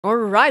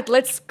Alright,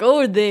 let's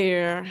go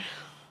there.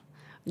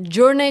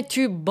 Journey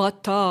to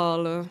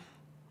Battahl.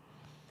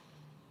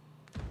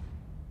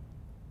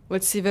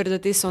 Let's see where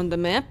that is on the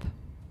map.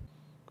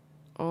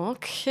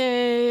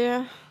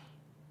 Okay.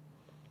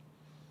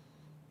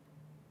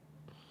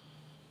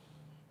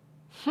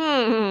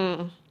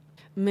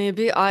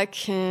 Maybe I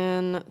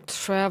can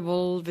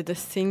travel with the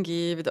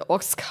thingy, with the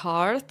ox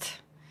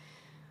cart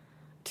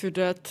to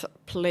that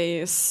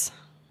place.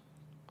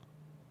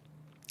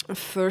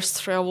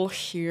 First travel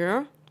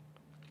here.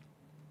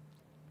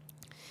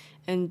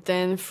 And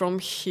then from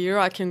here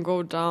I can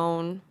go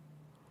down.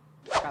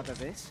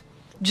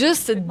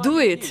 Just do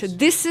it.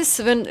 This is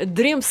when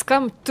dreams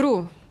come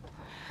true.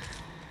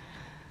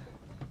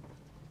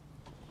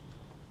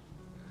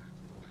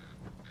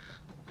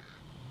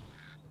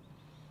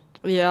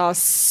 Yeah,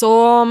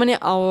 so many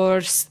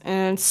hours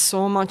and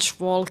so much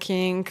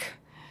walking.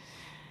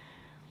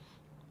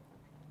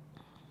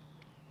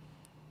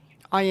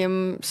 I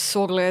am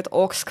so glad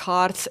ox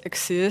carts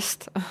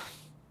exist.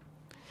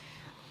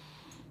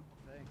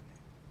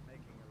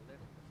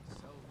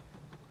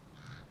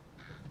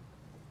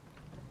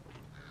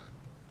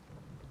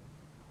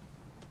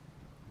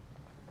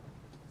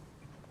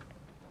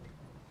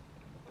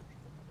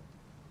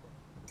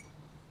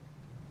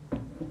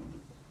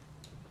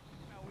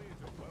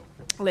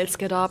 Let's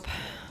get up.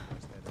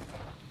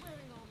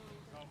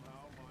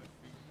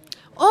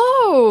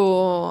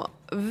 Oh,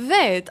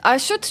 wait, I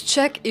should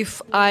check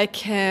if I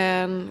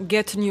can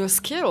get new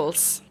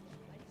skills.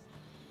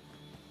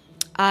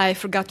 I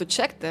forgot to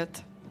check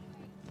that.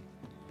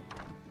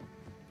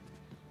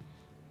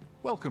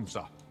 Welcome,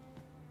 sir.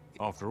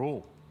 After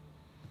all,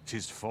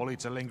 'tis folly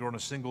to linger on a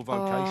single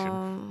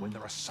vocation when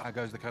there are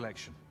sagos the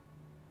collection.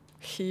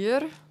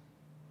 Here?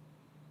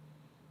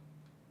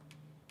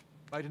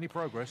 Made any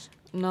progress?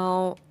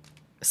 No.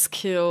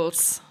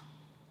 Skills.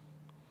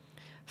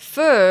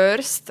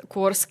 First,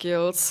 core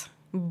skills.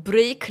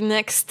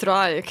 Breakneck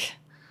strike.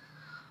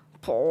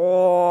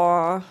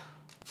 Oh.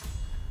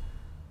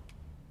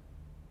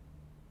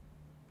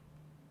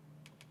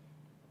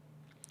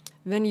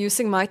 When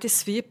using mighty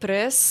sweep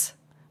press,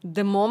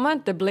 the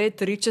moment the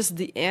blade reaches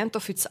the end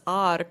of its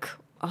arc.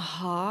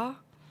 Aha.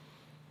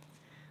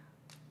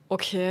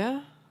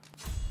 Okay.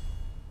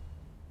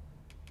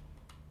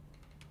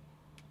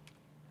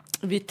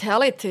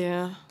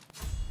 Vitality.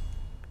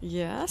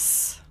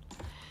 Yes.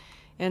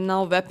 And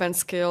now weapon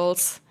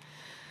skills.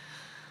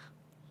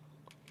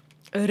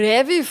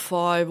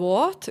 Revivify,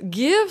 what?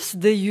 Gives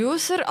the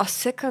user a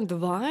second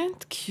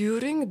wind,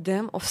 curing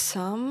them of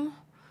some.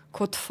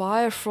 Caught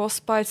fire,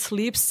 frostbite,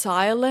 sleep,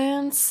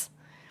 silence.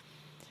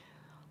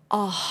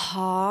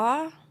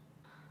 Aha.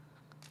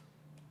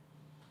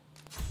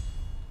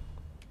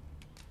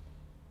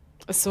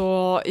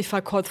 So if I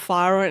caught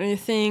fire or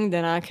anything,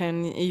 then I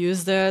can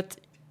use that.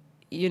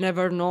 You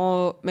never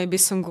know, maybe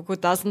Son Goku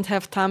doesn't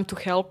have time to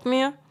help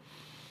me.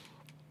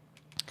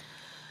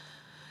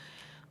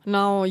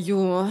 Now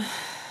you...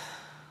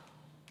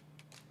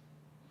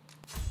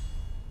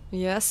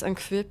 Yes,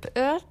 equip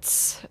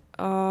it.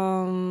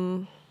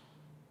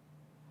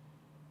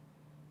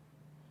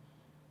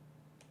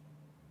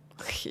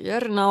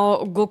 Here,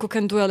 now Goku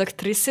can do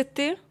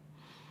electricity.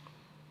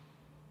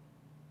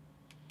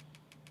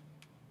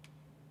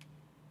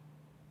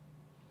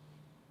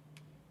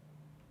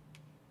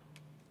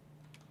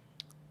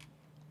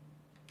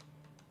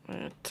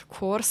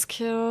 Core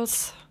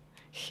skills.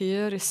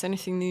 Here, is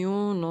anything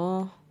new?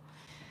 No.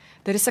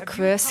 There is a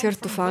quest here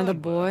to find a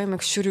boy.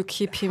 Make sure you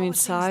keep him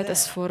inside.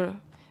 As for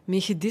me,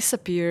 he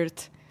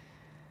disappeared.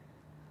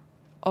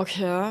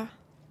 Okay.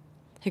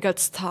 He got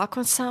stuck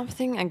on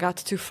something and got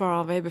too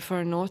far away before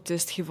I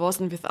noticed he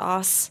wasn't with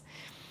us.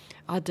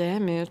 Ah,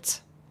 damn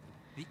it.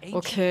 The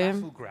ancient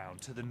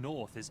battleground to the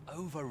north is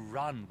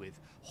overrun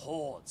with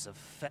hordes of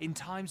in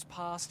times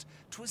past,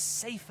 'twas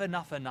safe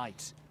enough a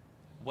night.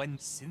 When,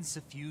 since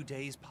a few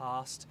days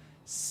past,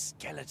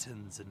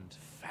 skeletons and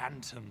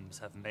phantoms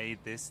have made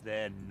this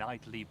their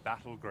nightly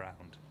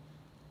battleground.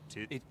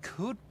 It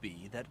could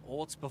be that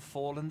aught's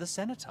befallen the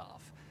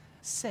cenotaph.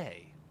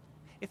 Say,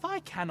 if I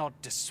cannot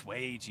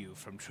dissuade you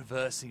from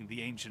traversing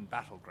the ancient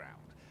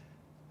battleground,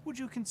 would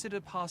you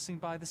consider passing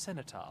by the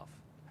cenotaph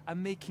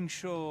and making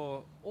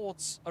sure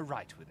aught's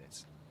aright with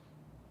it?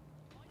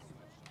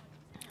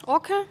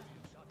 Okay.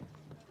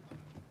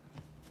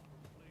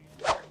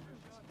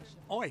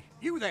 Oi,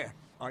 you there!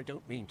 I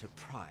don't mean to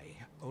pry,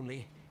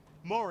 only...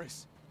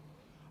 Morris,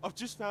 I've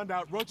just found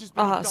out Roger's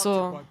been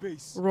abducted by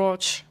beasts.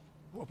 Roach.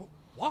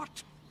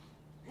 What?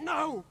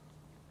 No!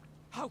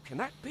 How can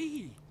that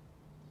be?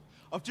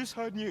 I've just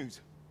heard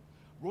news.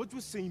 Rog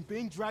was seen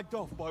being dragged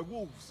off by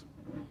wolves.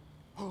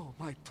 Oh,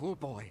 my poor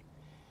boy.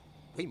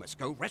 We must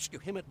go rescue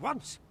him at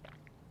once.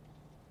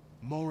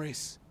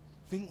 Morris,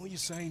 think what you're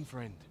saying,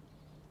 friend.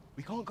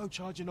 We can't go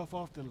charging off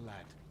after the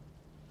lad.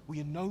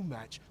 We are no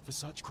match for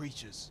such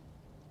creatures.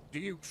 Do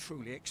you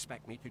truly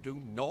expect me to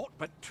do naught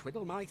but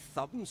twiddle my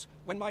thumbs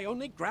when my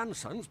only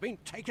grandson's been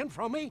taken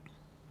from me?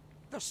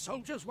 The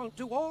soldiers won't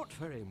do aught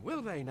for him,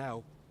 will they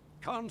now?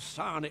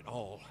 Consarn it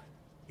all.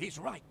 He's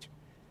right.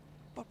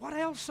 But what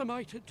else am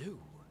I to do?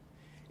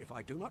 If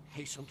I do not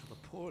hasten to the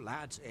poor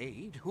lad's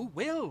aid, who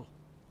will?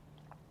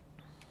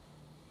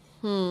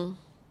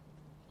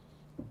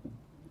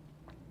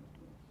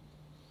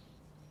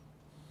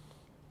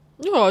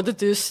 Yeah,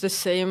 that is the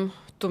same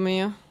to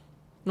me.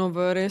 No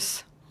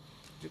worries.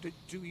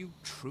 Do you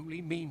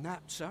truly mean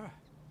that, sir?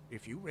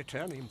 If you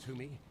return him to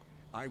me,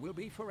 I will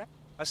be forever.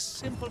 A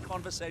simple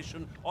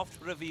conversation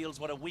oft reveals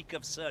what a week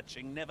of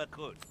searching never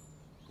could.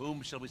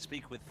 Whom shall we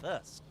speak with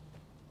first?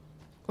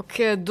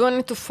 Okay, do I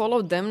need to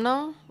follow them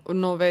now? Oh,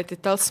 no, wait,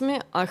 it tells me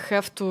I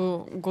have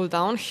to go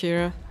down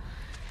here.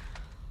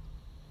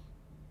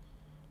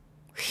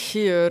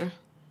 Here.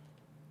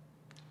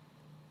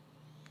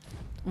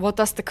 What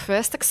does the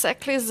quest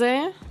exactly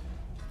say?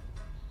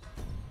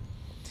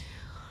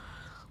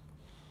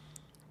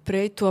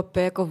 Pray to a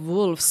pack of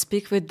wolves.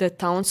 Speak with the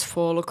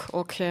townsfolk.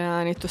 Okay,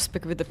 I need to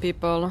speak with the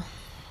people.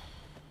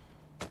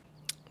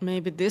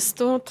 Maybe this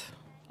dude?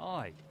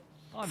 Aye.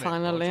 I met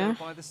Finally. Roger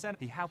by the Senate.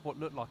 He had what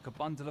looked like a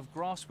bundle of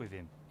grass with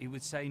him. He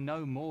would say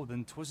no more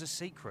than 'twas a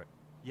secret.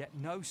 Yet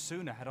no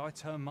sooner had I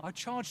turned I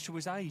charged to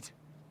his aid.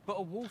 But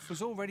a wolf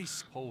was already...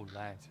 Poor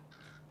lad.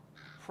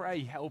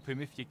 Pray help him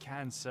if you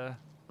can, sir.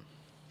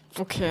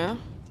 Okay.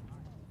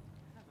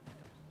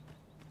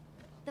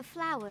 The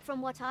flower,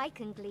 from what I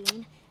can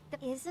glean,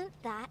 isn't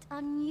that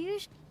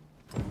unusual?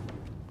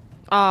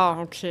 Ah,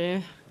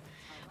 okay.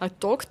 I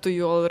talked to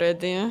you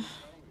already.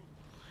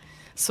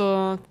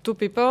 So, 2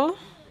 people.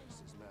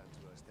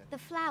 The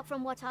flower,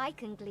 from what I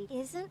can glean,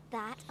 isn't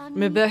that unusual?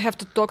 Maybe I have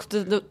to talk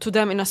to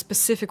them in a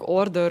specific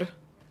order.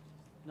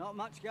 Not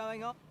much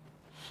going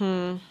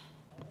on.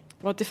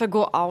 What if I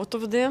go out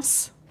of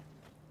this?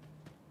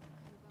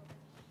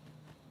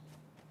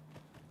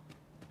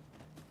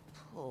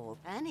 Poor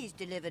Annie's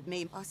delivered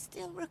me. I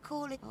still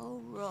recall it. Oh,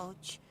 Rog.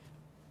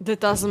 That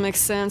doesn't make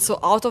sense. So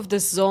out of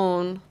this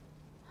zone.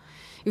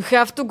 You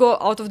have to go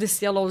out of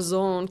this yellow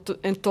zone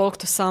and talk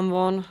to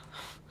someone.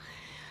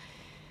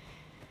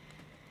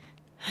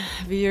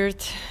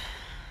 Weird.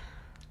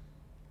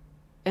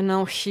 And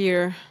now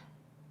here.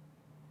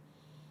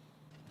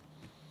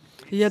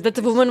 Yeah, that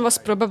woman was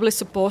probably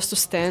supposed to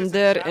stand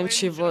there and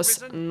she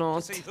was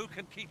not. See who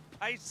can keep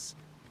pace.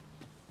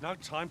 No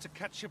time to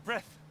catch your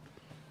breath.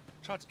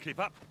 Try to keep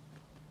up.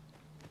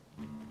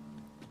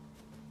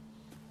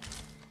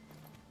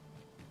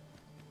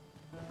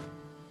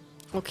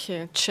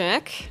 Okay,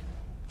 check.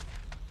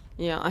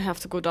 Yeah, I have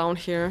to go down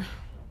here.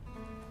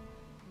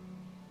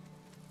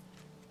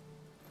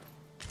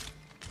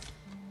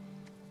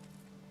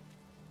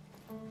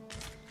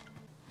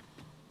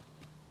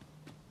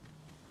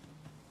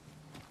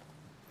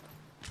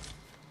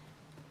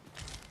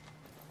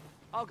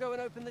 I'll go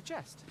and open the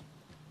chest.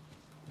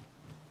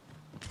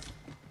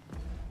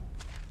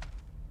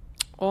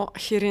 Oh,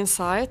 here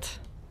inside.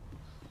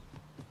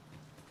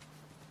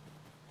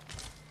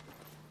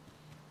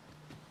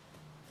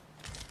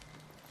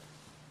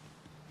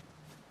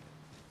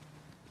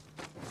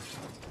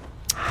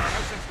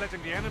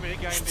 Letting the enemy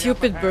gain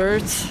Stupid the upper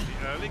hand. birds.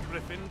 The early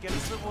griffin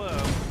gets the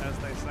worm, as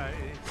they say.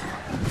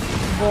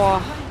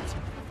 Boah.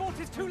 The fort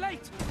is too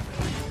late!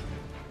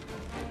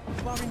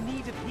 You are in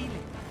need of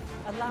healing.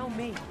 Allow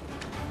me.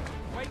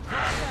 Wait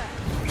right there.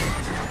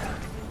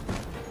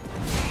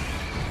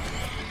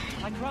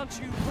 I grant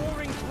you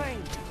roaring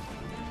plain.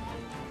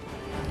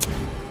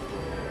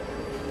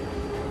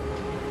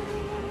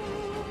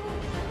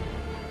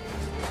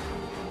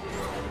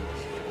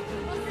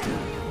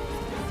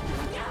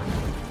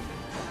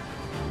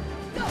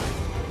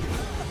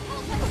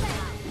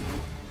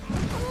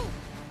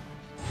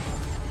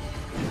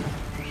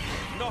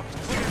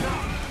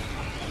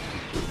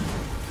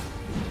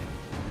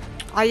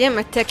 I am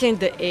attacking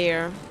the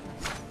air.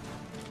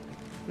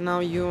 Now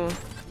you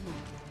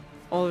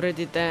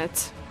already dead.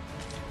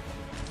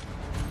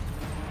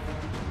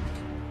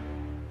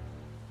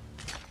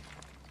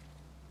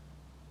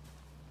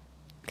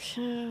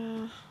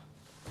 Okay.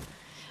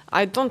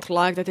 I don't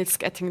like that it's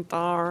getting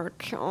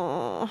dark.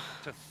 Oh.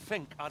 To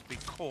think I'd be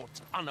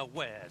caught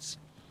unawares.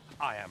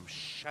 I am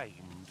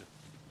shamed.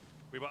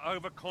 We were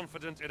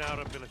overconfident in our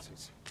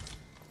abilities.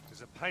 It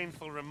is a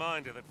painful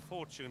reminder that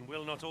fortune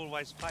will not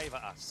always favor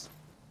us.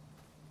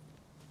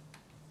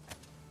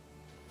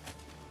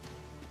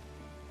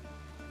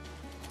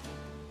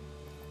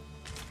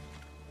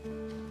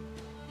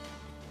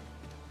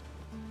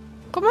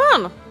 Come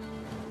on!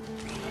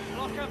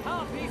 Flock of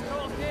harpies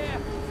draws near.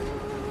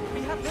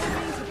 We have no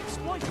means of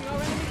exploiting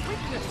our enemy's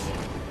weakness.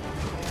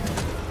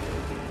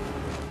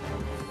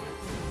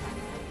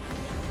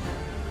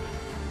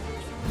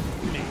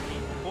 Me,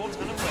 caught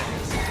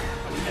unawares.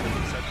 I've never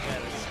been so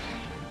careless.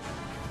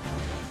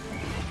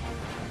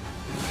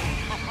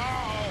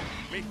 Oh,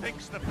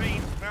 methinks the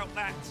fiend felt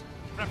that.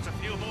 Perhaps a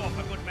few more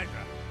for good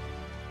measure.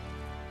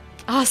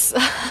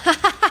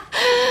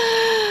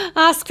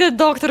 Ask the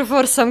doctor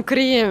for some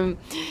cream.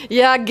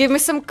 Yeah, give me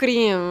some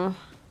cream.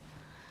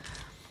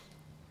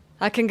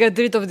 I can get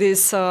rid of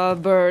these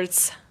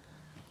birds.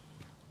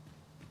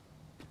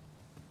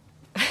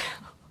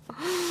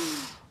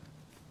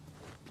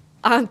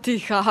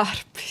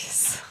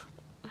 Anti-harpies.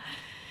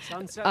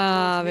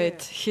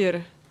 Wait,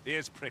 here.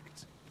 Ears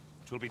pricked.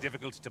 It will be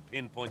difficult to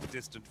pinpoint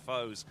distant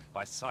foes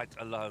by sight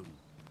alone.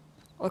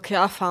 Okay,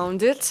 I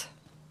found it.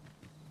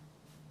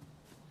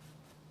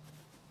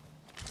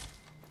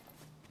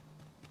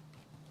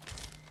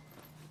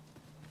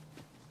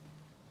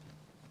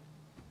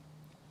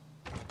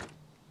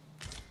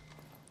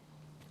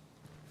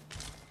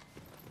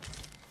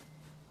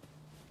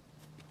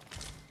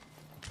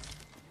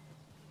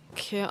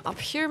 Okay, up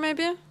here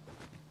maybe?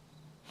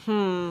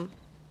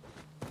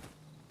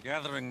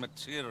 Gathering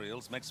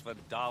materials makes for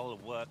dull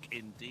work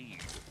indeed.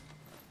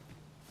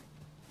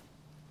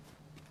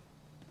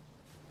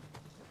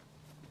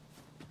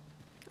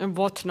 And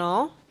what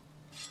now?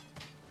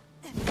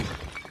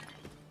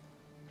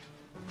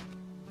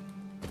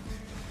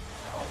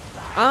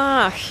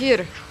 Ah,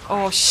 here.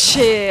 Oh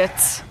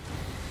shit.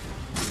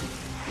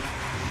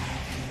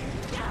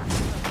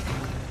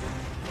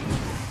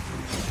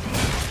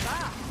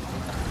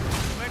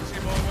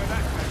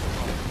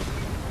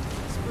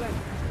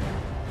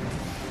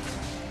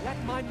 Let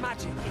my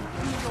magic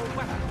imbue your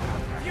weapon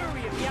with the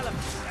fury of the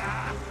elements.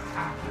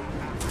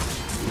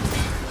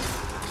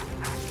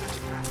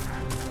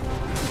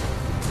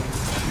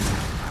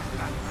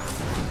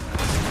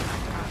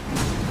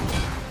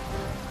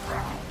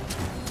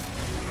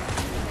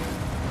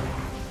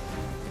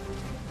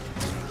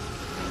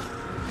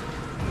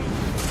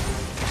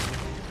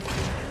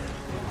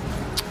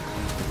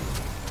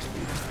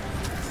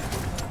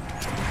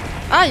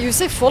 Ah, you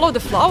say follow the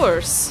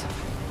flowers.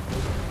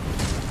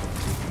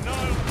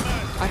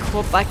 I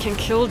hope I can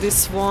kill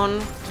this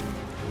one.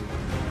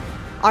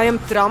 I am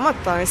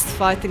traumatized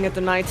fighting at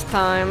the night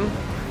time.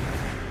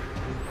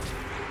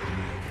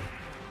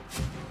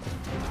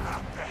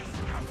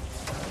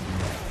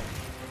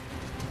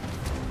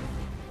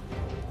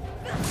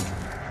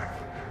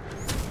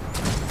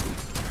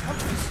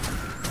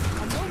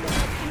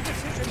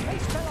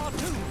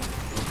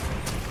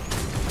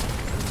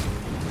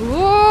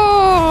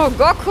 Whoa,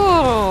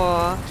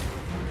 Goku!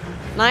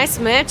 Nice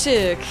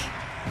magic.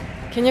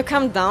 Can you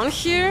come down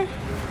here? We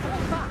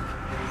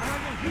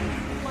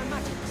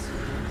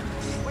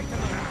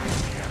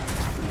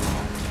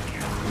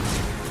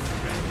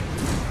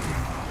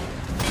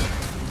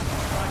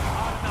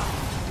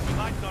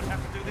might not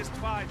have to do this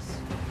twice.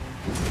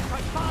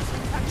 Fight fast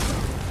and catch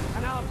them,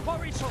 and our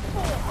quarry shall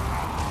fall.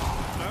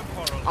 No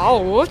quarrel.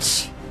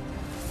 Ouch!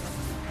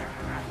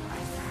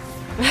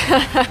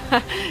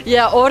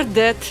 Yeah, or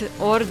that,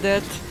 or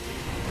that.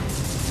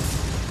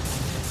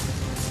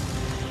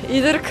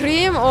 Either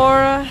cream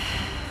or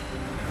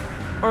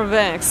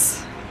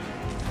wax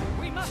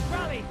We must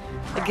rally.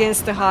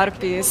 against the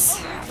harpies.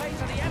 Play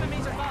to the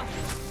enemy's advantage.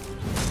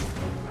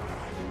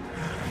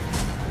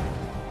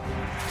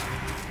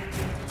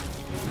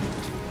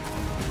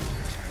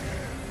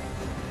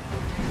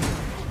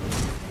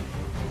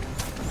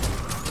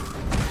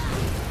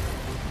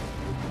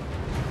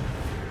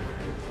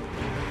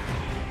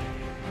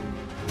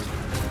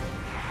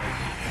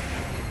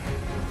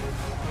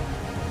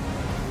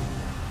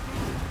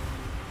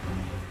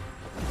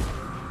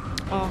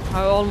 Oh,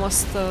 I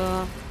almost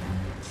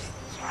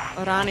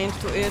ran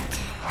into it.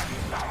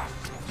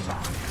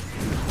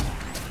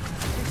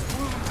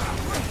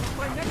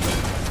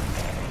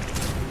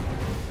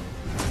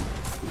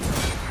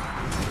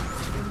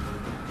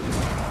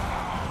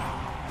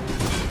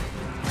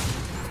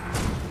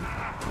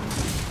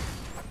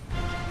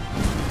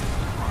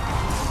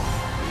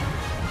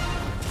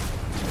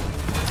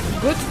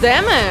 Good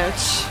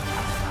damage!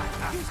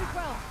 Use it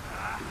well.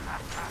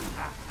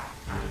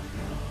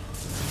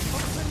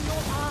 Open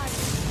your eyes.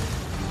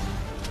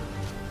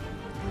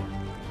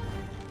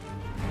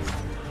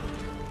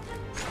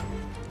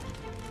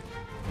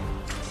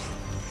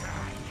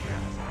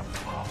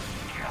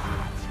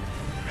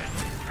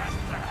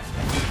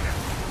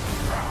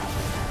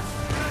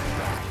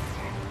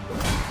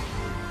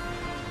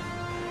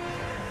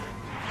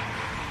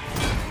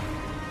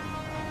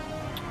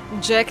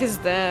 Jack is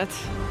dead.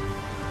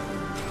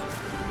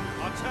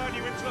 I'll turn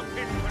you into a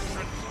pin,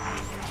 Winston.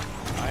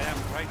 I am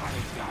grateful to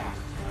you.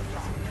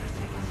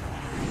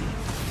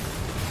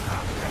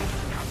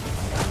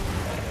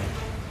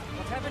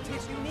 Whatever it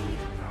is you need,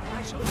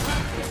 I shall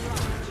gladly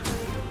oblige.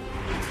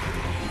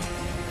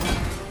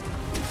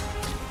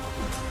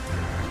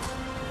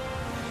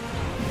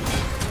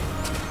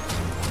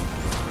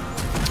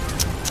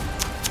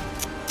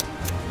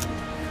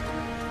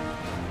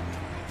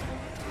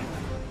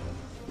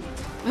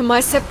 My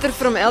scepter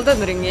from Elden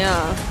Ring,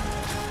 yeah.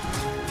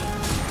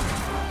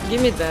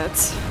 Give me that.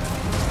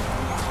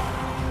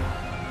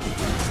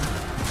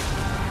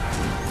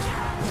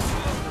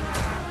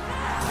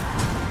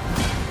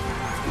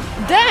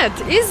 Dead!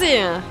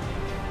 Easy!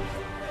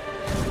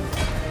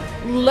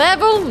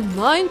 Level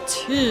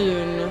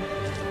 19!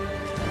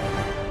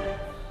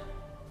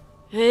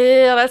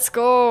 Hey, let's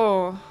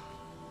go!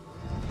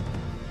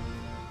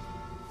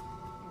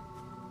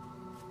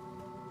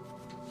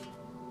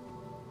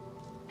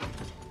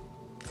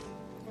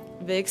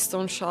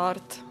 Wakestone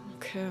shard.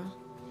 Okay.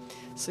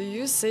 So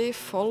you say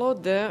follow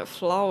the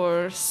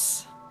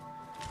flowers.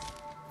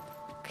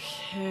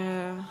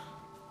 Okay.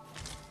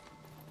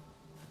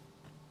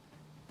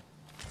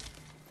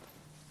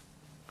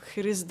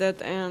 Here is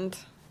that end.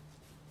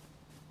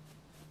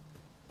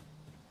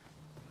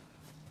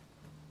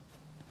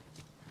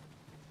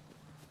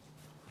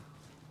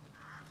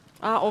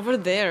 Ah, over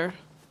there.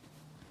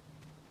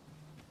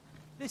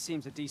 This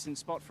seems a decent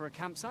spot for a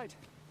campsite.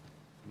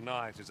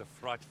 Night is a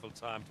frightful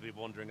time to be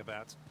wandering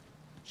about.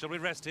 Shall we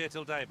rest here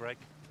till daybreak?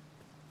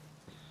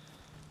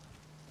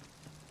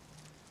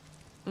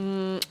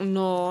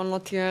 No,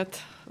 not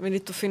yet. We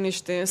need to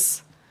finish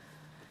this.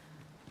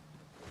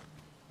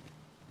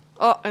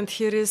 Oh, and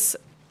here is...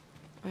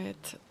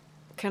 Wait.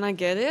 Can I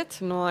get it?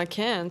 No, I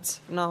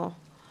can't. No.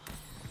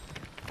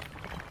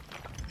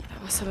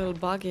 That was a little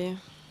buggy.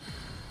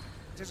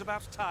 It is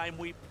about time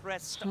we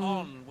pressed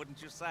on,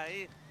 wouldn't you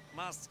say,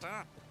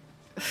 Master?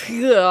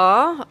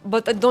 Yeah,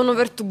 but I don't know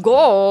where to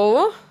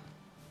go.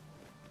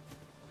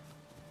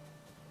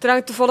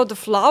 Trying to follow the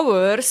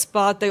flowers,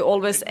 but they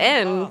always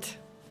end.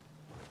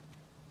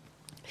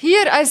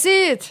 Here, I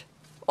see it!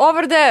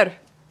 Over there!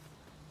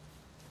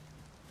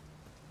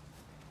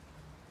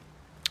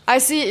 I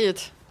see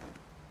it.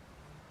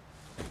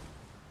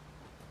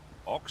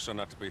 Oxen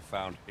are to be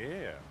found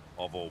here,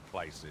 of all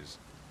places.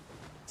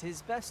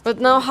 'Tis best. But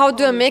now how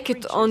do I make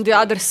it on the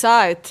other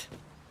side?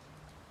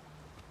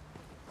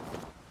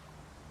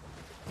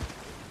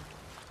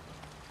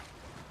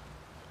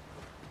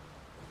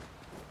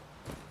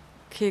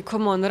 Okay,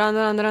 come on, run,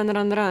 run, run,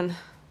 run, run.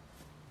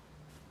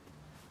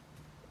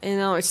 And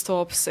now it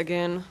stops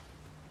again.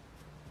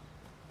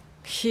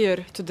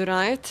 Here, to the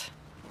right.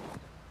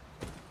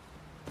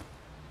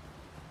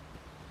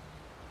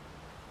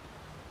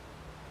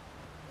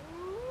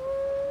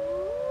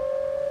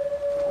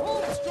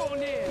 Wolves draw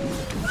near.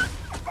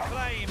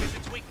 Flame is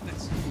its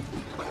weakness.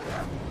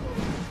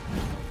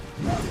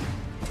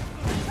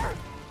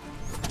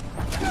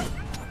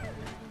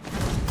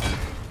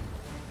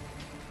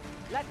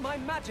 Let my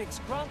magics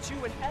grant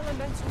you an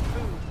elemental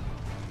food.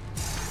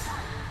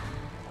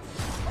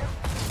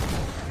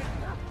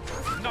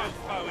 No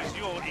foe is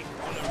your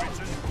equal,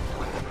 arisen.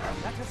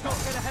 Let us not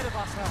get ahead of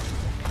ourselves.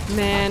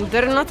 Man,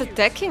 they're not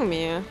attacking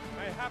me.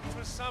 Mayhap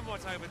 'twas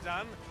somewhat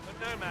overdone, but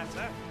no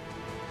matter.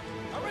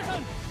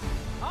 Arisen!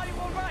 Are you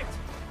all right?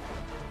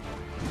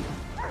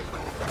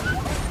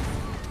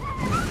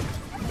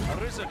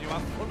 Arisen, you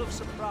are full of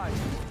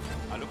surprises.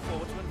 I look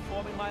forward to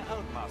informing my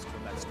own master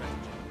of that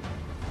strategy.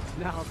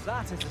 Now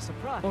that is a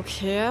surprise.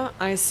 Okay,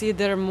 I see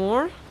there are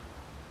more.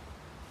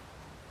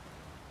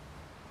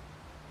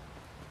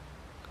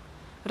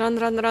 Run,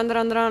 run, run,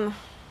 run, run.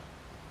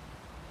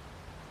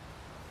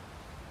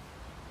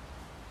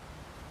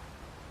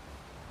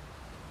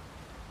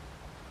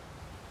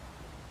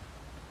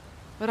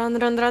 Run,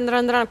 run, run,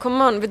 run, run.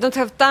 Come on, we don't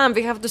have time.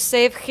 We have to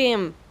save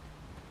him.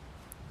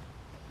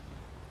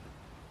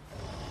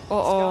 The sky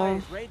Uh-oh.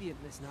 is radiant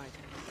this night.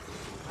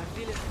 I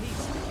feel at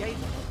peace and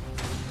gazing.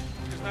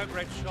 There's no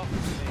great shock to me.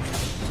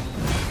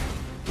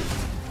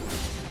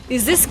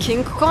 Is this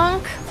King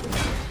Kong?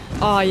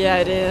 Oh, yeah,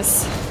 it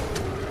is.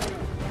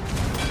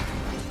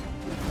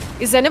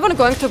 Is anyone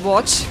going to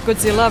watch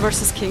Godzilla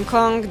vs. King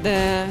Kong,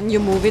 the new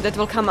movie that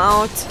will come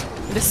out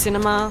in the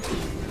cinema?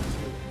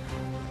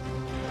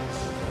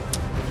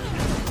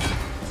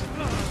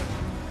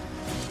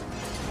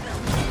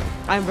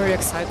 I'm very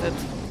excited.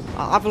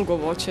 I will go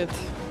watch it.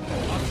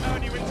 I'll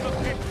turn you into a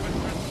pit,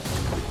 Winthrop.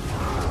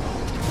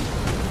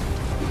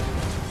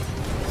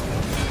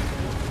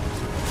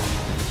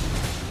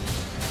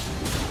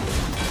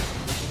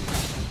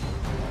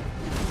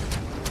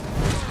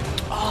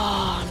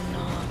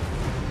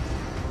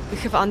 We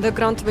have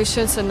underground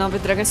missions and now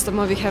with Dragon's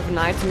Dogma we have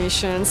night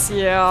missions.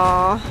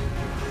 Yeah.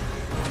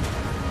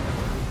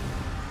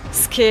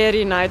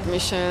 Scary night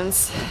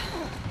missions.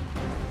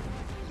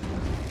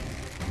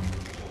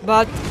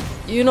 But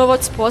you know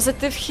what's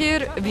positive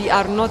here? We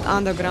are not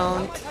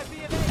underground. Look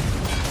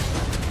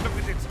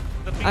at it.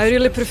 The beast I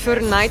really prefer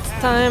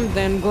nighttime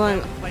than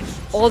going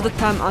all the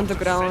time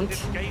underground.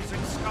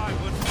 gazing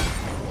skyward.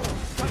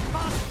 But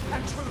fast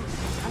and true,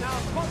 and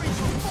our quarry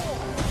shall fall.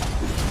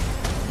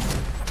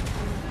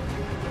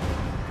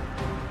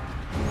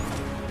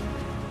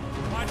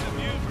 Quite a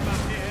view from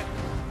up here.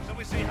 Shall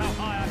we see how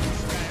high I can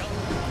scale?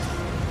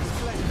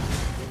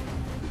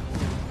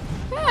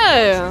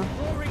 Hey!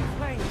 Roaring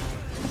flame.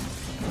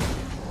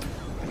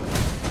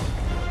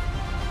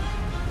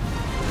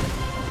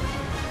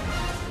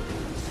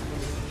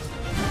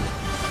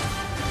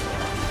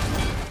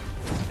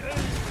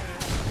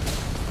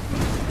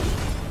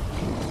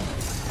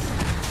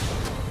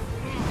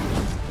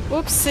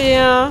 Oopsie.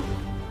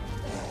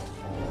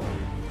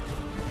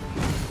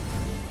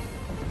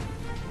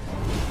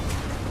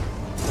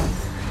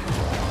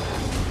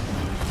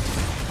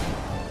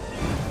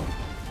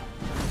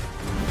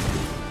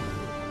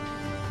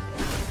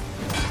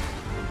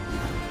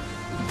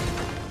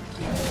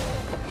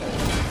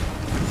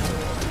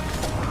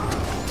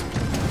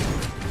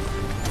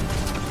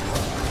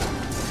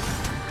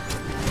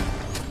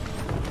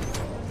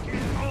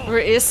 Where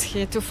is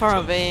he? Too far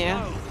away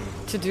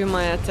to do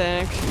my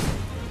attack.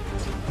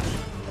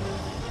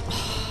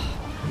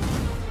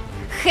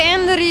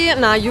 Henry!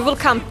 Now you will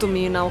come to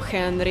me now,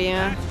 Henry.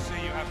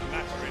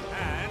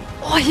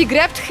 Oh, he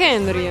grabbed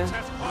Henry.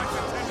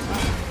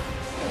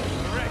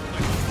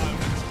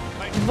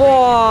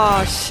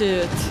 Whoa,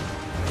 shit.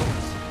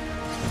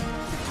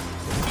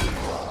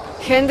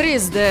 Henry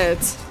is dead.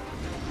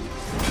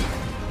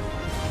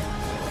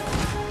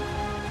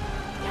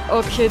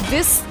 Okay,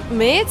 these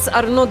mates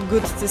are not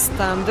good this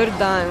time. They're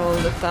dying all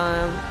the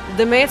time.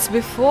 The mates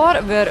before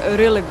were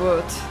really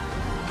good.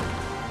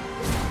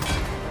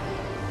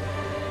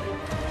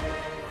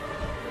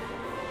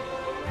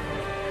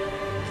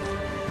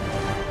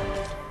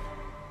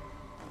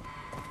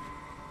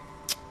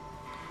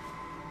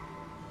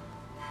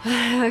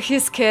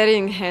 He's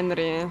carrying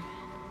Henry.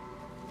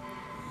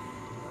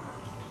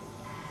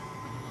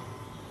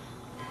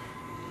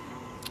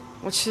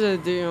 What should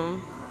I do?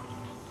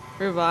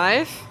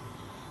 Revive?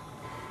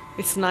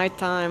 It's night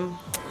time.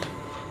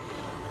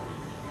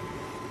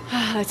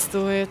 Let's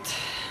do it.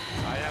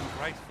 I am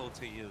grateful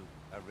to you,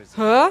 Arisen.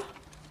 Huh?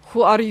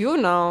 Who are you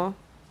now?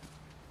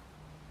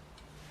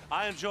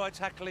 I enjoy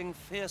tackling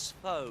fierce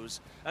foes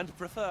and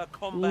prefer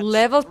combat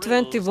Level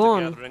thrills to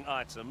 21. gathering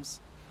items.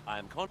 I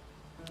am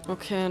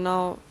Okay,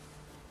 now.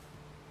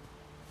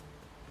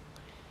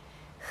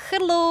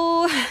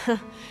 Hello.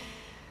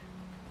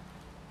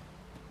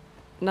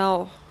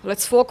 Now,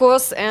 let's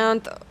focus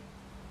and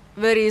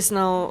where is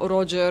now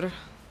Roger?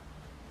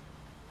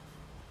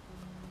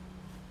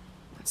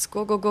 Let's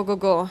go, go, go, go,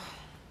 go.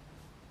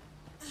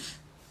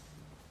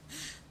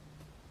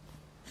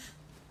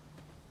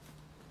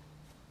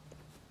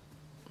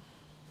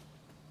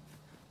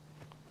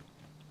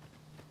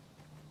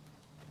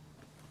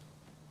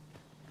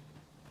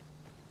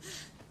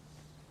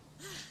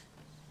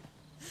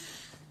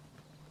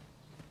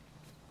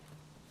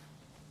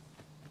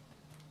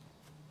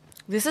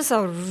 This is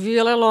a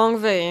really long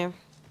way.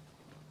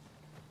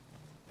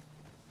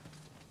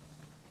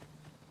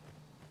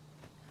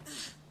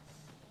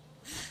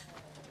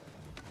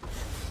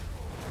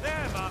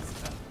 there,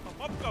 Master.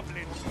 A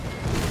hobgoblin.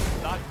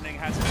 Lightning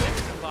has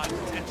intensified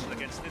potential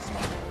against this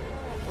one.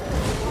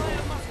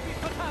 Fire must be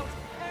put out.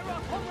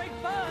 Error always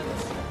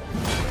burns.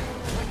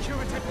 My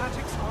curative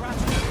magics are at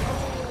it.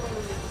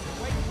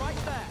 Wait right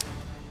there.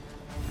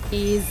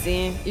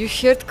 Easy. You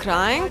heard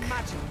crying? Divine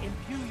magic,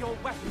 imbue your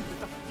weapon with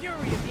the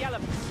fury of the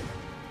elements.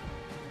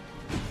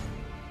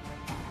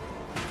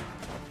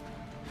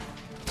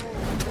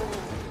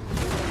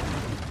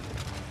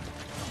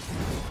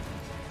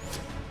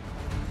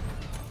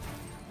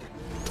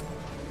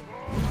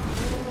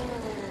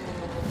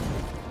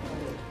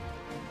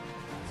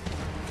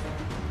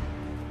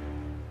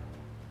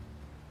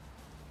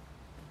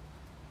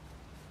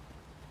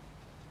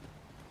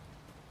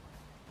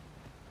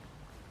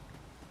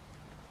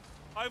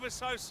 Over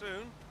so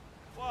soon?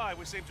 Why,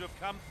 we seem to have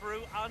come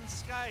through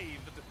unscathed.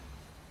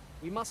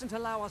 We mustn't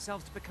allow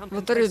ourselves to become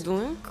What are you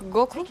complacent. doing,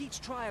 Goku? Take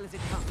each trial as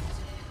it comes.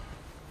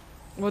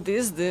 What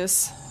is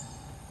this?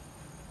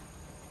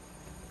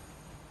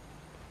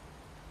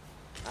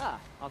 Ah,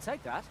 I'll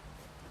take that.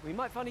 We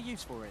might find a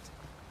use for it.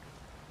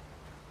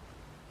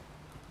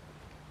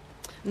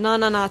 No,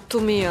 no, no, to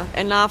me.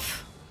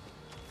 Enough.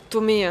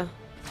 To me.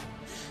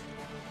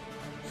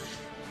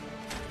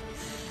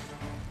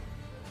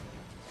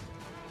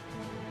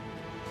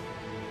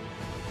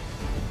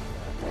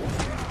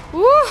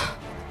 Woo!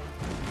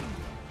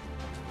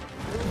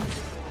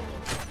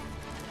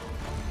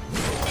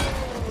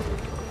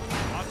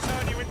 I'll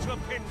turn you into a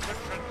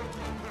pincushion.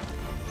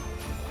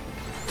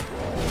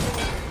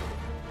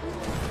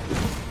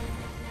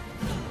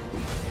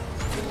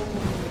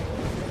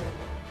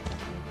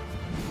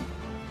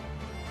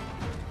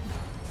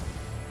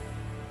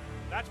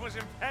 That was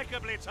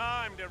impeccably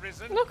timed,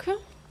 Arisen. Okay.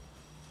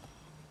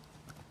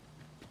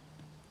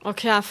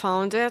 Okay, I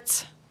found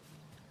it.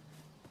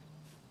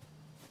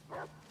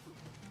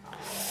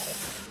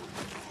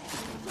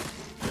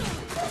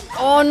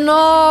 Oh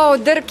no,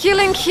 they're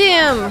killing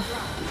him!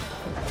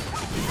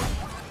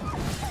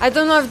 I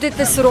don't know if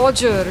this is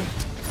Roger.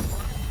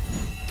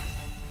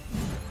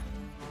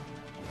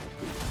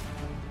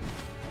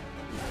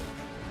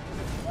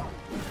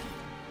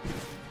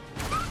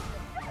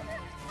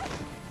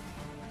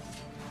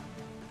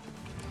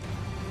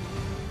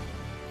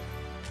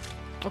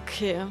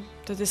 Okay,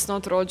 that is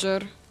not Roger.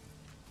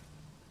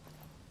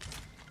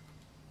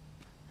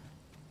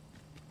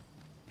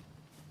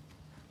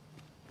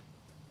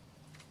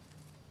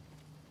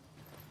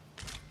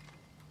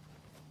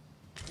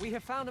 We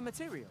have found a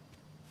material.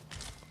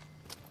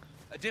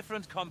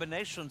 Different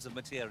combinations of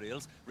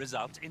materials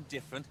result in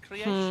different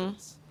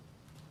creations.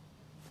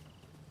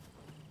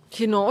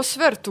 He knows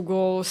where to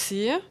go,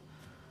 see?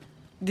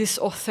 This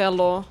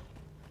Othello.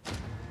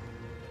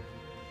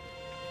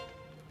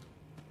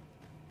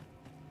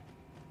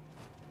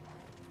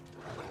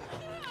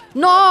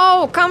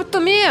 No! Come to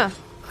me!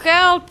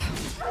 Help! It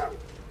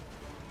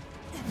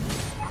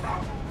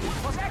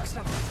was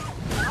excellent.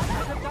 I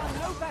could have done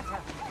no better.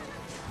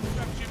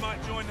 Perhaps you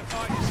might join the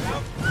fight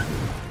yourself.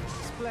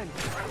 Splendid.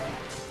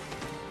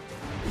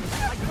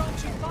 I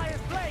grant you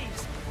fire's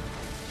blaze.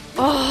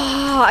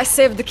 Oh, I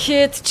saved the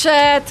kid.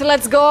 Chat,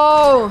 let's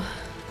go.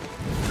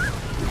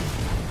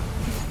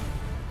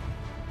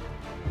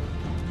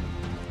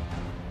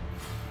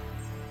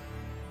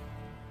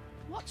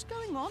 What's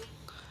going on?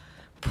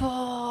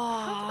 Oh,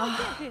 How did I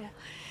get here?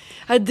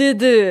 I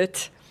did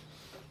it.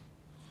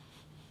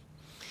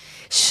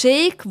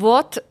 Shake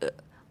what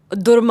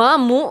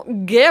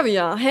Dormammu gave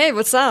ya. Hey,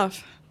 what's up?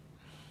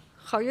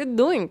 How you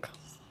doing?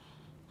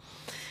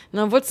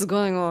 Now what's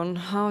going on?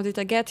 How did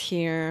I get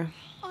here?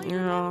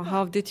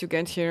 How did you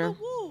get here? The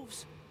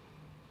wolves.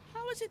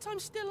 How is it I'm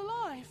still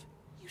alive?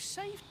 You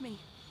saved me.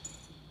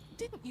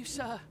 Didn't you,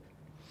 sir?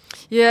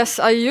 Yes,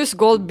 I use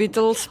gold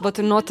beetles, but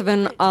not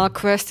when our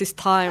quest is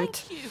timed.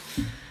 Thank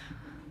you.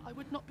 I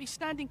would not be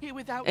standing here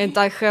without And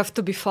you. I have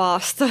to be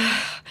fast.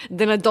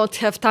 Then I don't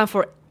have time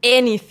for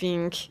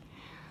anything.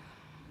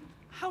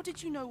 How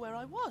did you know where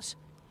I was?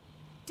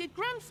 Did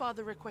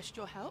grandfather request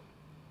your help?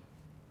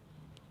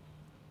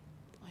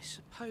 I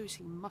suppose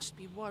he must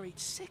be worried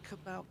sick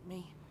about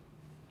me.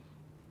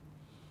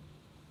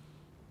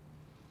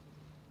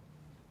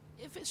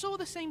 If it's all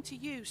the same to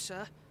you,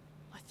 sir,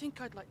 I think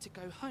I'd like to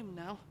go home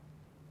now.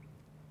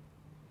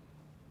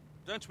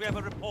 Don't we have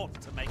a report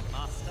to make,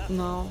 Master?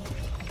 No,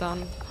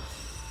 done.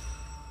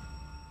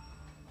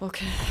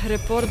 Okay,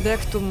 report back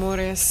to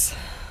Morris.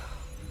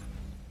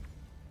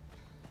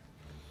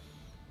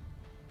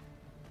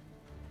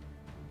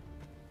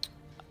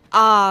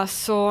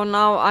 So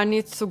now I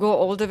need to go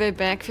all the way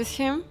back with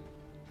him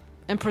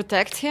and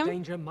protect him?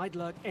 Danger might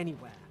lurk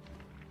anywhere,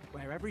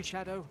 where every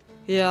shadow...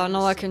 Yeah,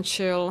 now I can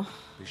chill.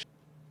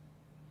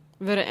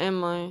 Where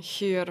am I?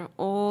 Here,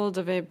 all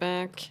the way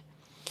back.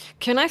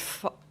 Can I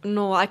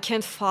no, I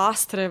can't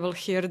fast travel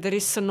here. There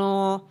is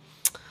no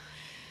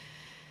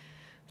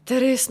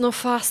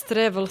fast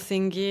travel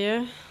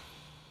thingy.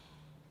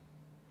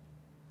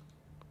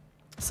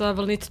 So I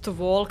will need to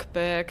walk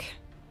back.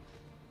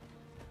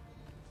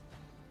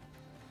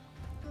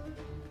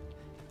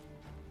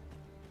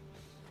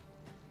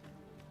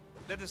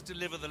 Let us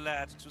deliver the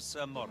lad to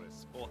Sir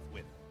Morris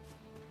forthwith.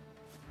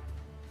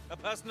 A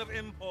person of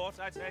import,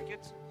 I take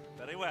it?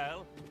 Very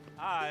well.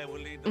 I will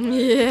lead the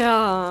way.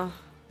 Yeah.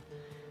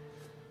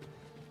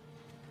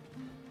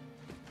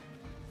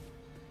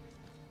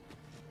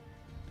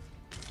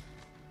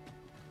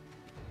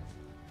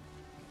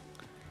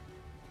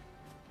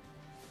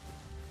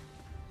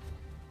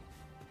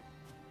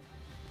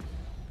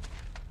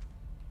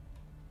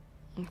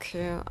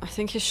 Okay, I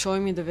think he's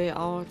showing me the way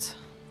out.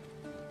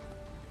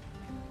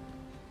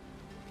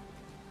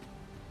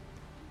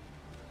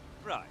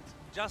 Right,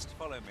 just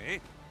follow me.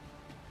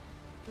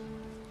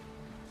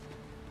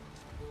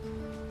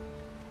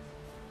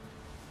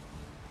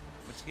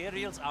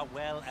 Materials are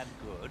well and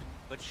good,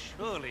 but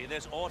surely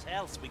there's aught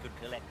else we could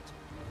collect.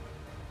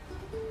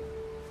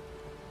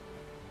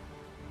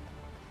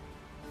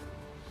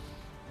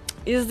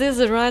 Is this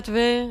the right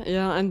way?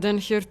 Yeah, and then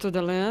here to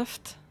the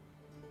left.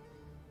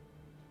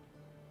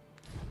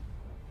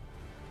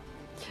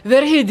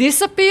 Where he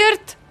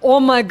disappeared? Oh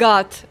my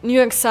god,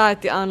 new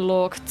anxiety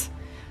unlocked.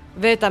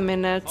 Wait a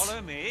minute.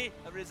 Follow me,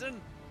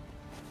 Arisen.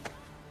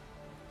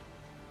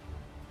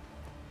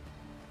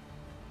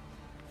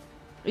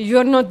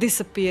 You're not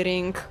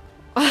disappearing.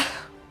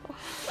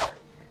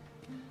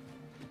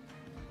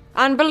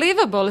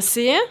 Unbelievable,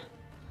 see?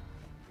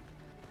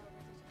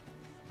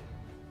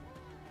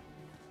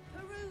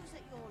 Peruse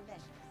at your leisure,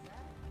 sir.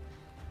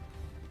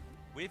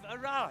 We've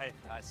arrived,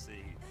 I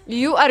see.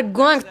 You are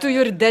going to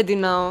your daddy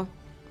now.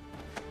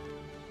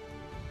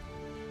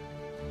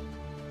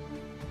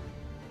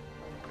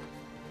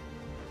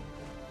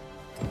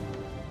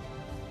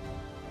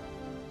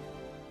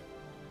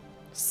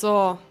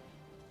 So...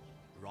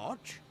 Rog?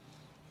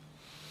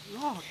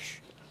 Rog,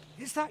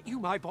 is that you,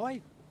 my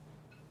boy?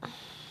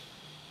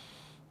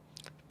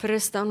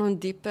 Press down on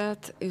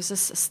D-pad,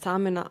 uses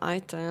stamina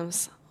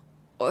items.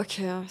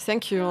 Okay,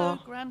 thank you, Hello,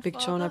 Big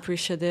John, I Grandfather.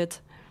 appreciate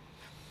it.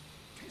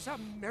 It's a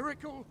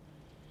miracle.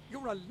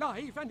 You're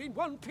alive and in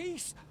one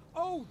piece.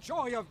 Oh,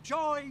 joy of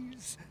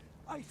joys.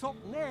 I thought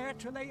ne'er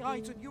to lay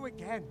eyes on you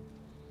again.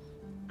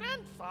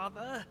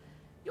 Grandfather,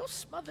 you're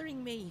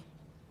smothering me.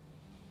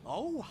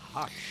 Oh,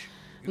 hush.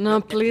 You Now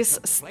don't get to please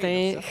complain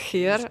stay of such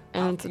here things after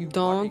and you've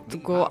worried don't me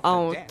go after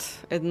out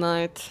death. at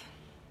night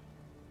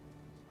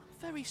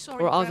Very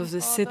sorry, or out of the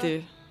Grandfather.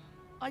 city.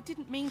 I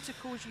didn't mean to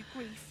cause you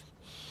grief.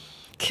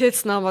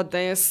 Kids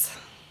nowadays.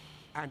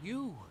 And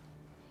you.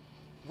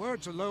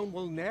 Words alone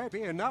will ne'er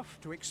be enough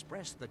to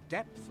express the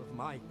depth of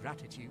my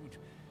gratitude.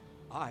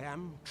 I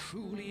am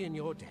truly in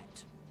your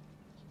debt.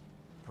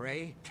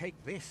 Pray, take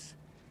this.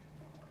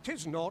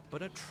 'Tis naught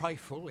but a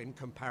trifle in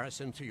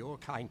comparison to your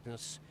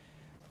kindness.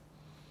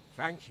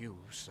 Thank you,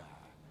 sir.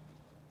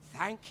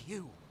 Thank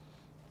you.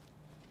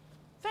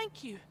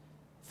 Thank you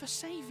for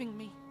saving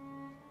me.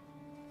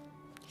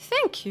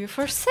 Thank you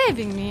for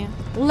saving me.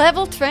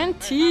 Level Perhaps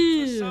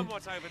 20.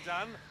 somewhat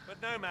overdone,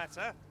 but no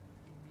matter.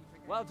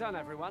 Well done,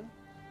 everyone.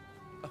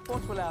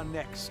 What will our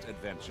next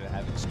adventure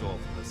have in store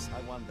for us,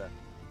 I wonder?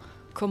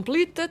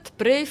 Completed.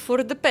 Pray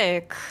for the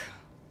pack.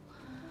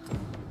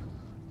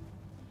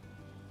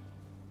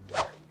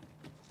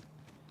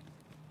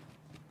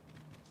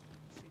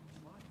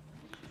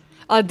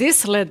 Ah,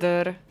 this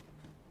leather.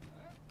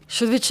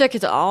 Should we check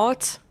it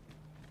out?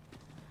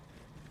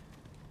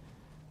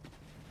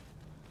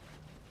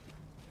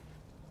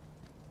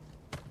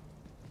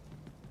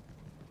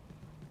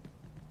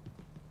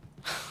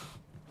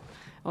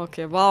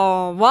 Okay,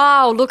 wow,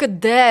 wow, look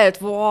at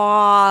that.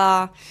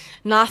 Wow,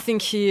 nothing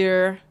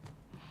here.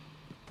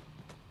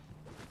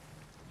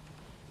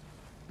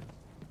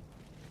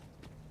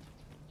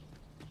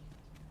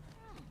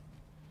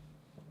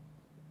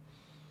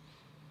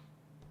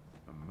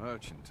 A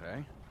merchant,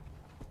 eh?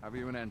 Have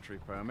you an entry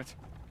permit?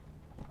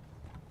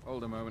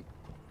 Hold a moment.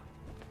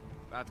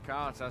 That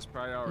cart has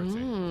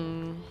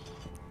priority.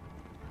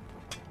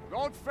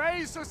 Lord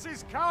Phaesus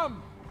is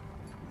come!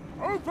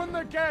 Open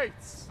the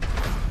gates!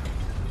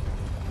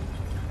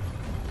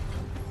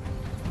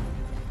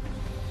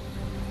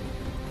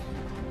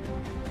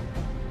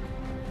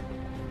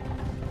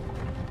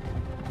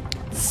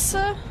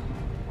 So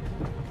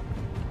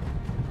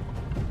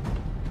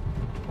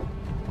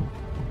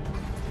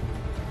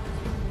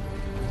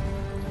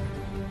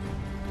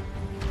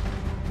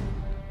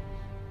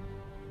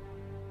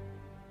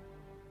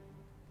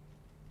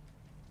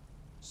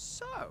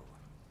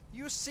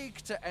you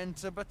seek to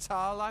enter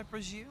Battahl, I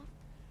presume?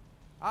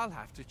 I'll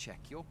have to check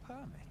your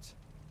permit.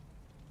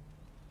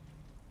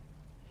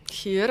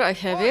 here I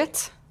have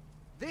it.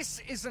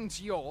 This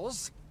isn't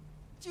yours.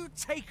 Do you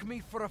take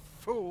me for a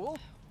fool?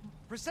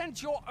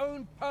 Present your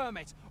own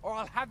permit, or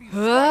I'll have you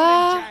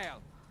thrown in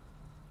jail.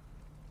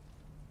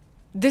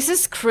 This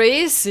is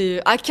crazy.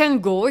 I can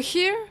go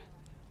here?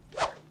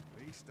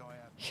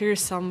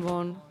 Here's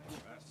someone.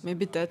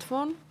 Maybe that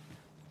one?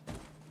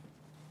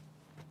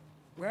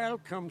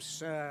 Welcome,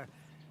 sir.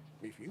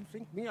 If you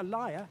think me a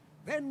liar,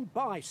 then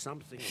buy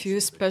something. Few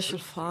special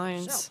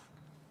finds.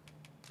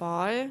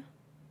 Buy.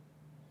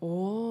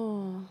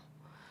 Oh.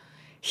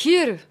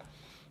 Here.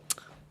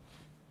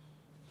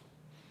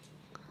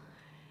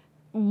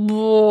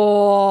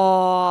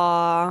 Whoa.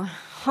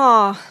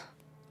 Huh.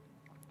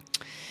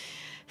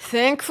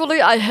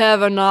 Thankfully, I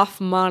have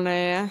enough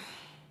money.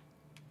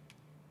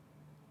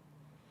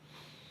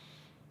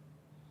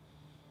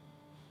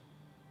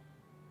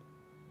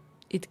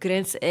 It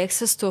grants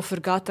access to a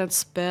forgotten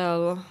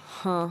spell.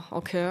 Huh,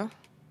 okay.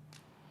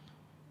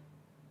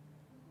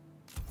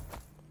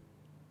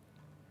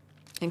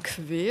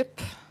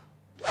 Equip.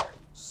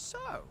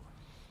 So,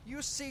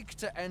 you seek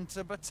to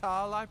enter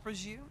Battahl, I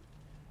presume?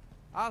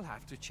 I'll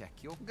have to check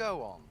your...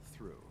 Go on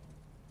through.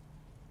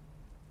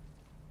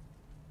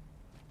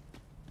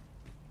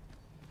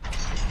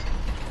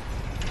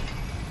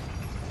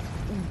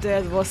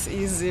 That was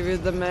easy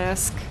with the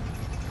mask.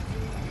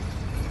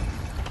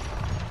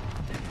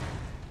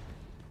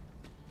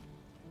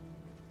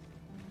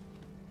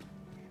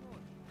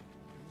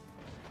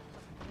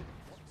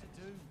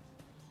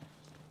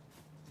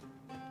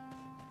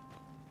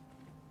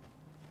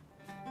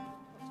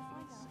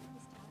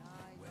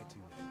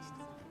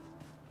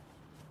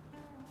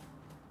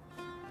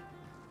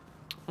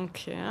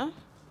 Okay. I'm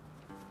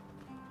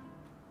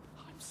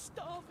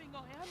starving, I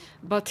am.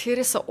 But here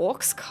is an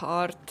ox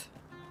cart.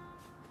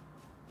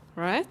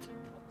 Right?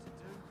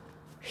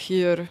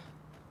 Here.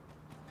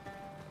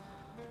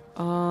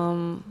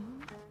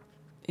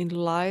 In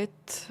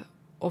light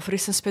of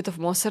recent spate of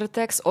monster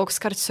attacks, ox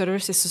cart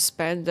service is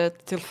suspended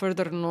till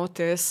further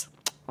notice.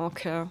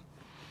 Okay.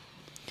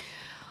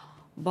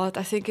 But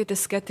I think it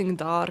is getting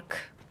dark.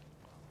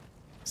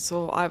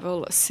 So I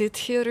will sit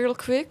here real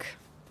quick.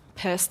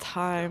 Pass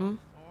time.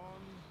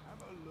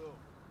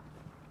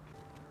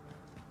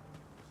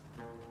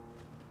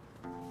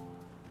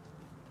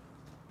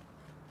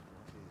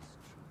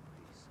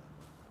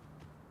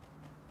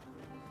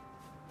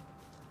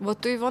 What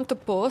do you want to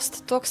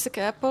post, Toxic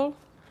Apple?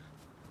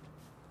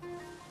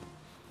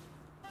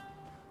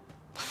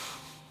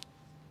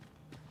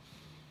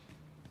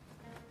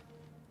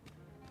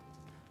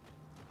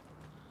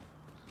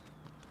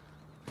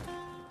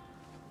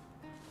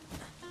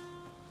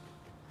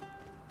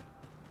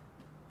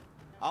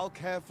 I'll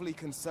carefully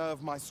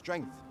conserve my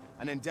strength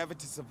and endeavor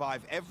to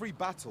survive every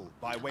battle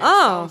by way of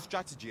sound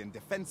strategy and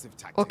defensive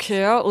tactics.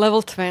 Okay,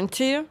 level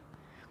 20.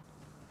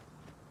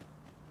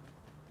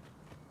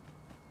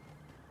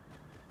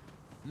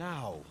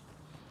 Now,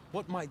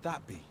 what might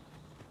that be?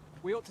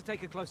 We ought to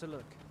take a closer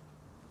look.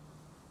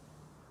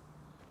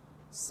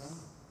 So,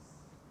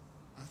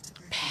 after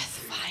breaking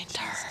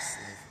Pathfinder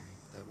slavery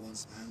that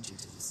once bound you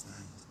to this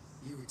land,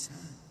 you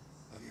return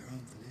of your own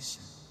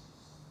volition.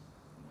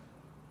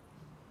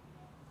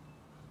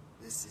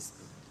 This is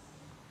good.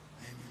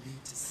 I am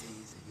relieved to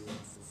see that you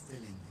are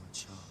fulfilling your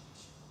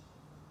charge.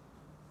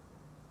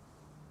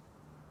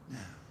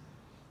 Now,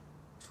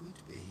 'twould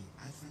be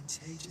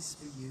advantageous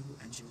for you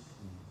and your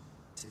pawn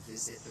to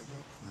visit the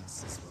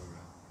Rockmouse's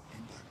burrow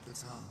in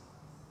Battahl.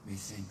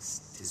 Methinks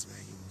 'tis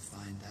where you will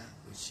find that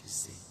which you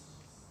seek.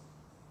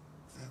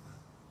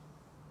 Farewell.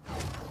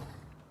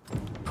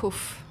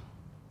 Poof.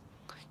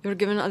 You're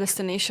given a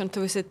destination to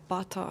visit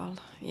Battahl.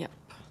 Yep.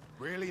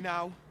 Really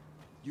now?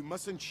 You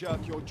mustn't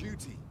shirk your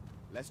duty,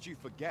 lest you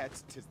forget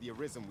 'tis the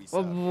Arisen we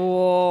serve.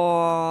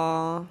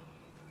 Whoa.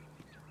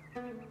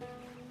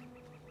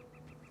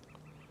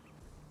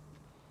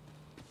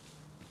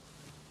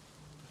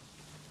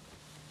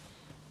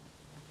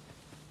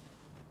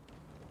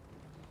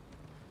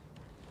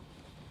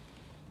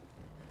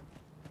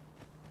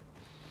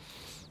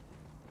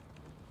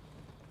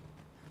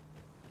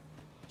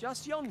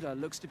 Just yonder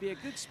looks to be a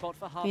good spot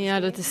for harvesting. Yeah,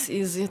 that is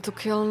easy to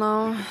kill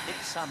now. Pick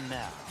some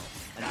now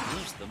and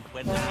use them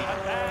when they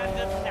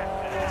abandon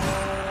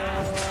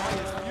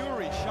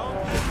Fury sharp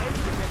and edge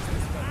against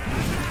this weapon.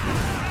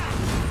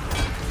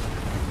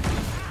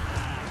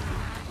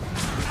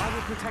 I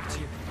will protect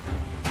you.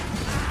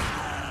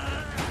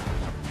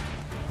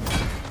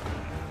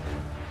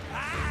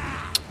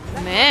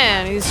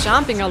 Man, he's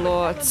jumping a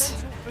lot.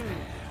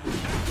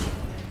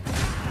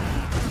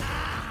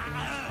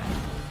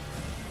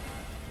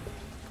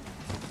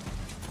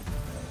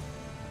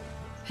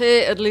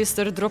 Hey, at least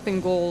they're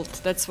dropping gold.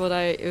 That's what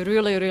I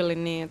really, really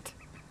need.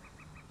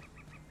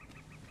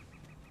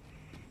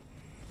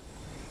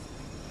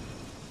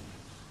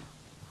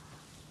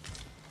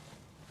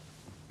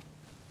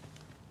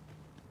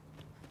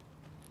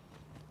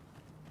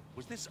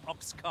 Was this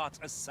ox cart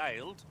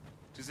assailed?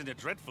 'Tis in a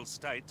dreadful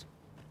state.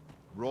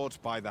 Wrought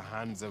by the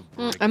hands of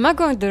Am I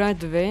going the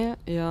right way?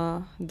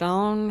 Yeah.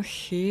 Down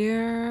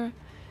here.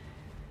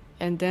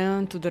 And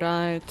then to the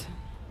right.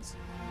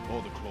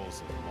 or the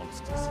claws of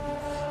monsters.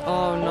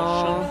 Oh no.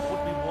 Caution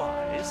would be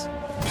wise.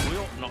 We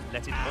ought not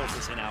let it halt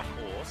us in our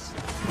course.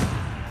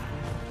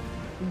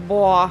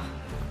 Boah.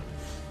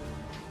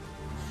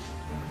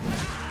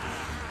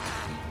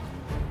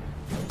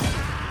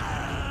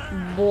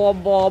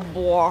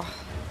 Boah.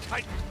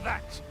 Take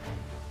that!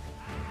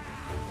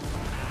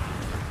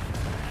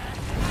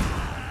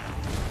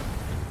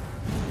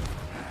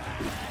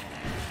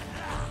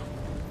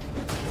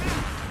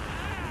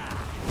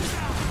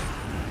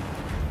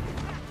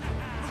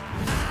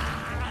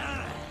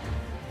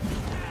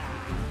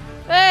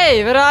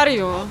 Hey, where are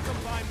you?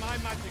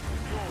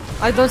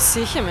 I don't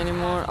see him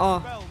anymore.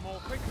 Oh.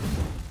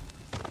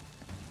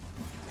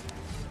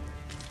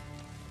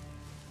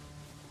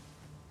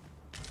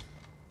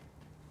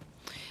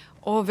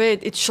 Oh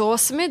wait, it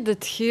shows me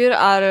that here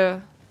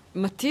are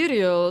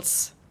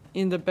materials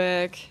in the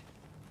bag.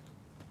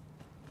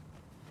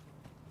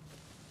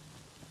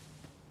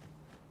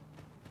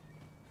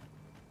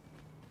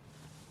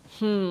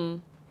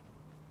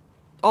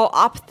 Oh,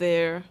 up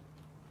there.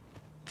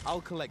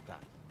 I'll collect that.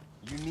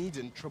 You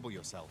needn't trouble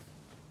yourself.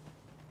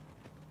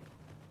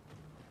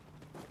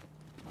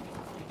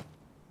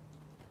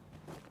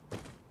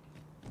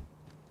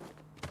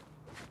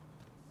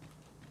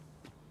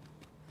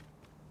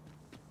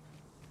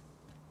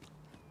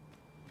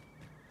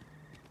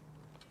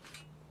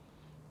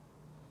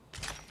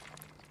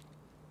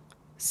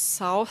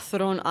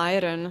 Southron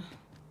iron.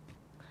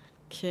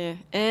 Okay,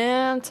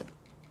 and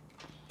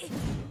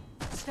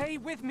Stay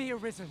with me,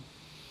 Arisen.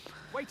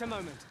 Wait a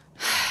moment.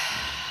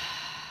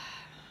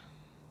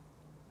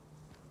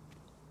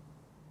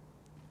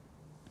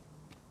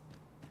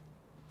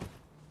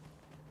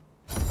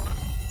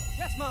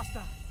 Yes,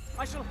 Master.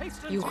 I shall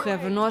hasten. you to your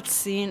have aid. not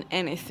seen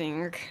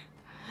anything.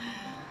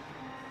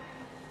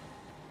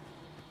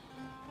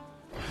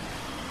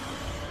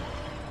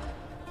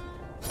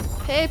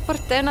 Hey,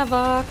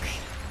 Partenavak.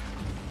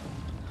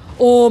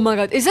 Oh my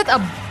god, is that a...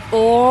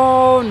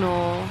 Oh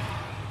no.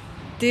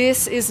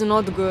 This is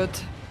not good.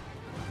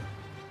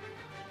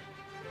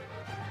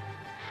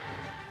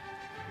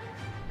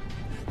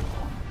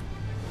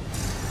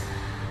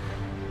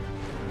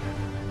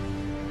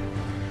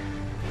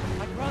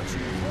 I grant you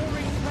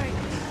roaring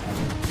flames.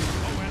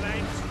 Oh, well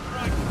aimed.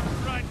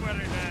 Right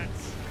where it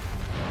lands.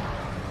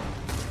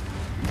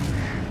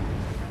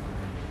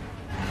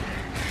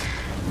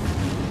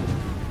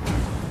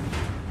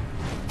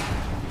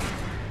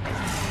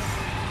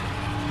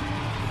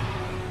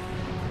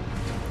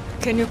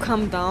 Can you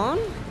come down?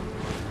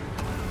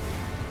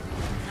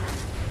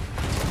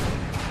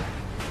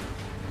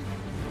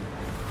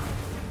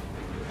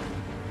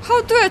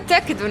 How do I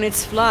attack it when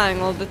it's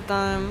flying all the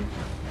time?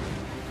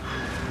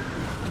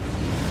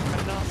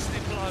 A nasty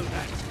blow,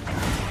 that.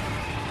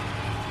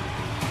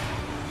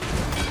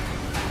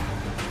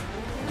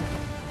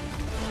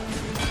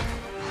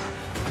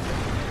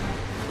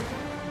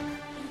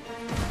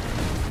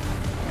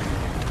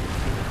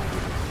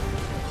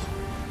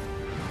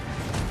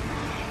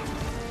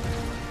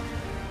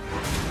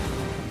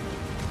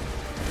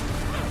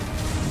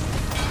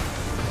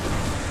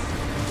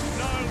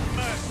 No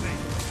mercy.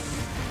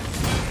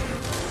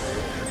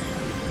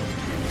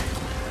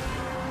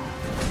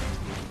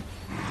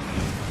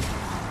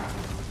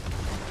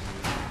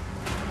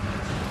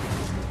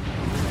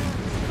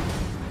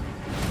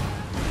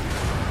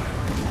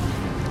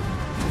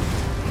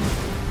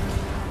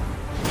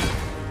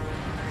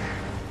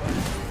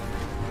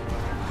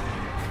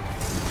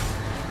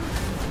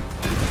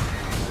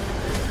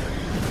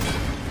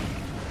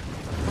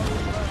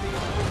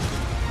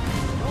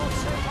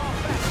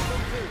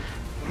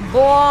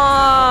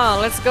 Boah,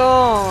 let's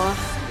go.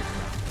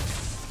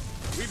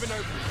 We've been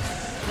open.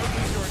 Don't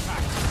lose your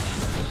attack.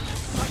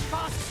 Fight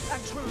fast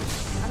and true,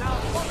 and our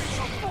warriors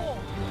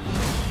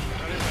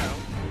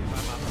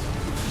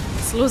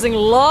It's losing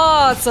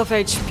lots of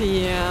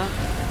HP.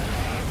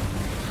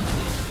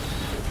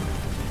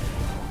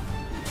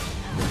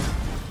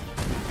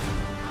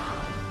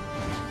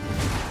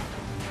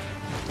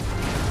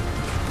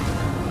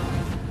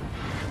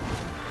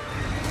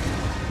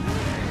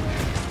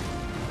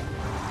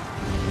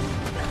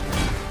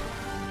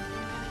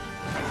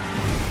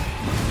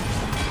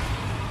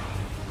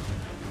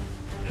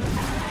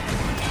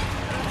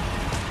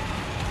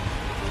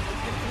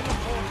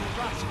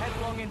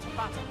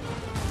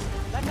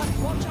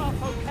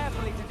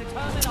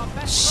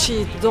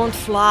 Shit, don't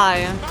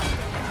fly.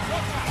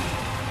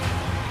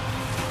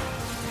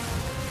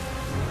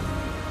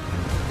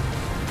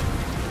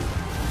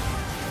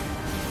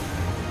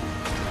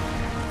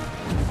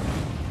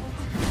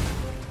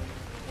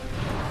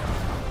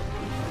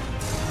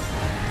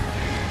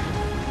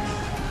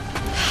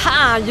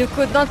 Ha! You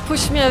could not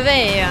push me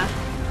away.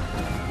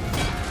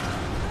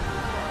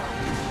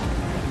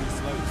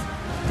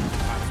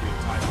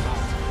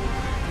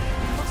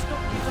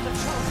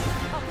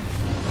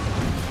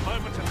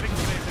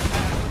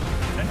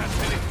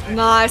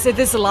 Nice, it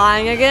is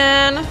lying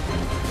again.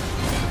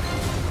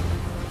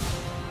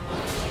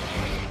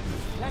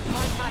 Let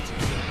my magic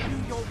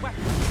imbue your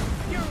weapon,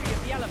 fury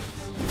of the elements.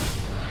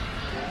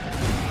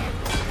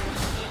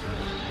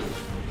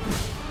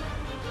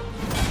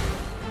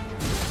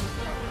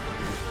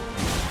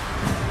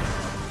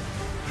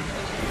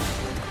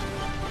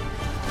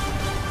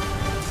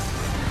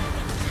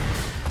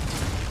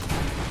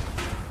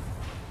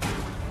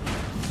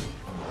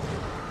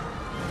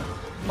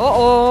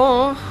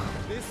 Uh-oh.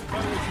 This foe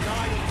is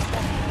nigh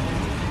unstoppable.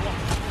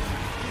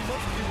 We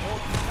must do all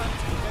we can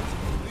to prevent it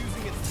from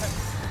losing its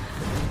temper.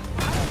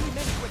 How are we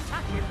meant to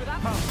attack it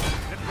without power?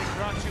 Let me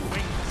grant you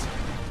wings.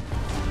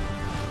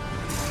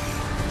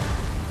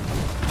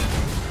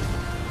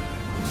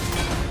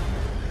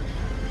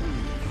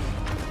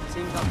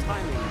 Seems our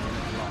timing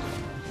is off.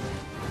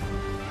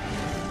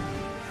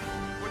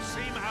 Would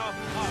seem our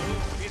foe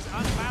is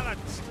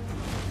unbalanced.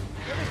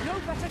 There is no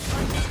better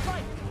time to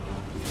strike.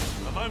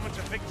 The moment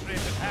of victory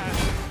is at hand.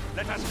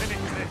 Let us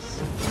finish this.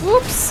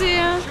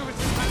 Whoopsie.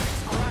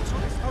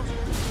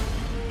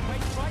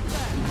 Wait right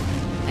there.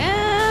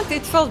 And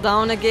it fell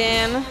down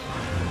again.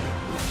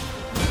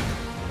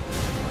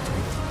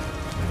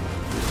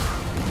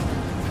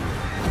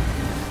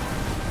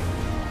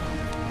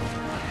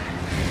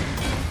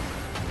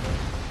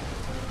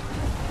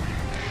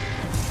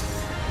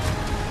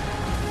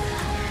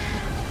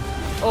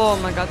 Oh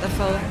my god, I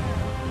fell.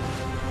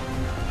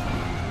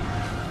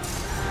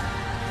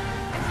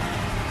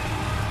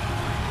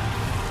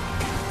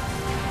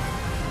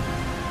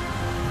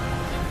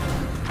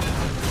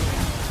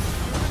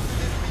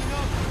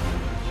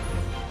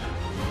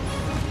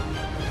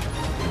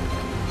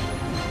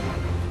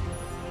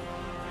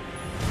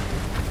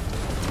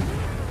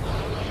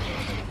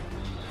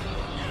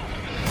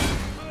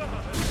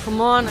 Come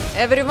on,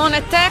 everyone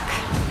attack!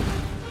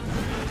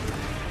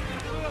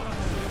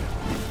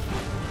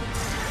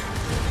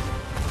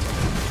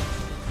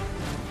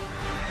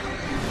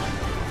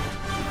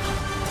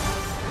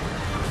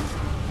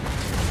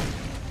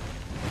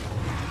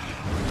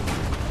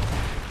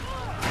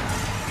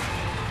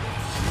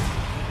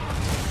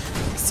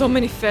 So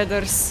many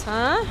feathers,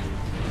 huh?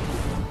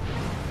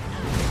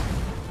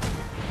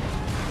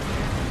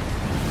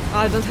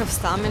 I don't have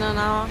stamina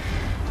now.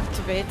 Have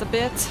to wait a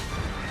bit.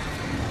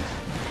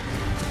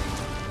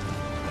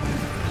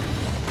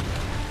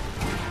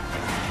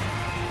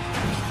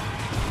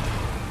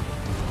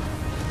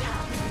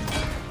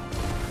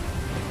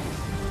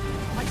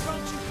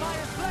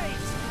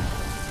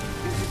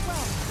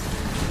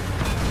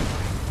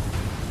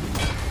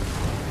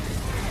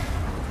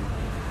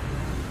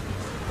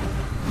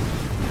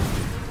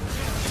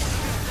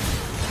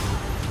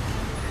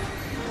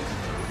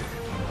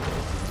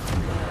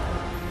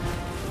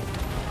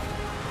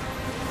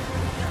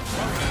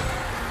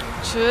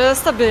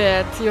 Just a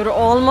bit, you're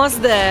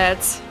almost dead.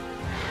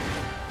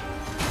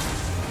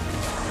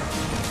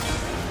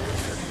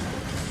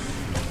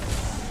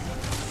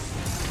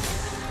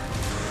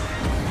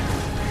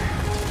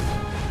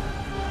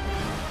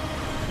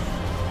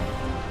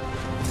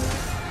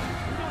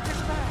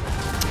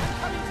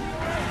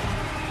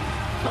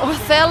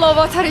 Othello,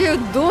 what are you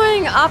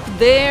doing up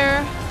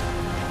there?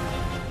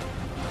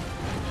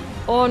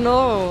 Oh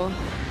no.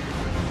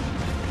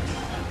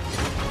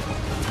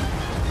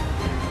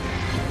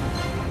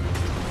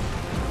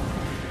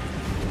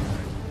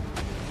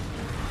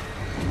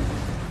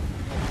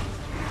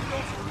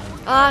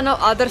 Ah, no,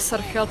 others are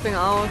helping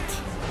out.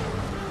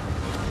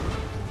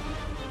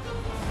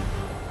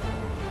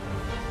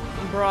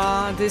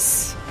 Bruh,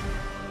 this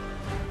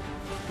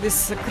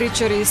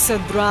creature is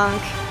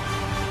drunk.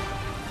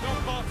 Not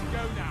far to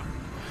go now.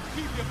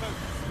 Keep your focus.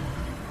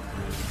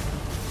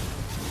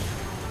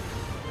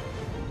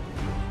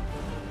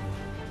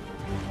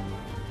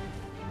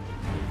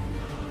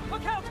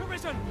 Look out,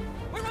 Arisen!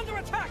 We're under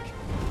attack!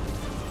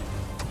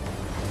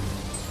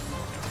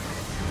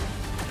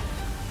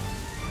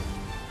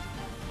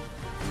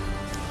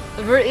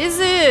 Where is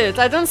it?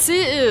 I don't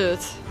see it.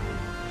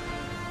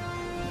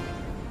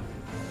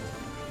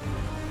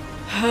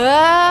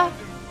 Huh?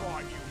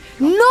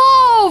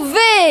 No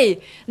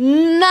way!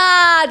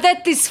 Nah,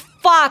 that is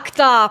fucked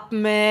up,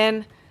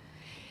 man.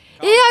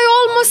 Yeah,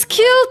 I almost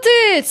killed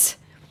it.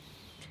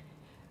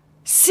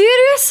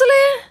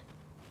 Seriously?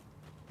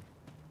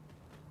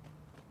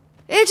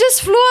 It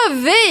just flew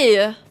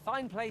away.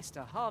 Fine place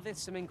to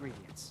harvest some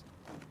ingredients.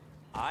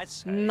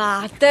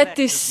 Nah, that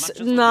is...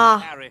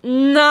 Nah.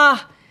 Nah.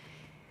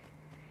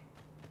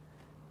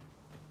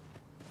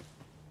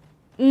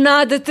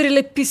 Nah, that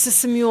really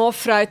pisses me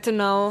off right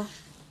now.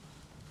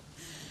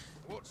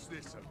 What's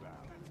this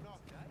about?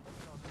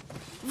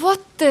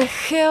 What the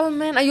hell,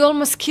 man? I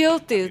almost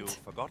killed it. Have you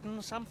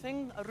forgotten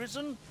something,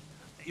 Arisen?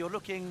 You're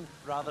looking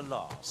rather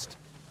lost.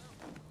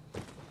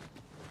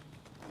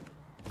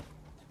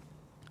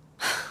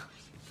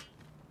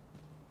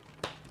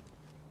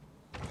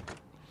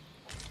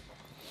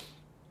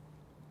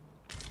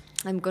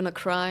 I'm gonna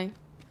cry.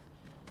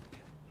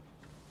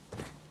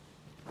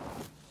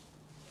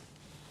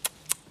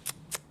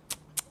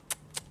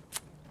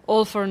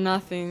 All for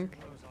nothing.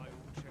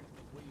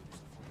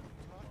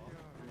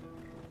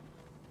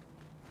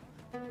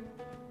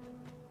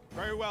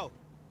 Very well.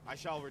 I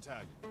shall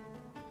return.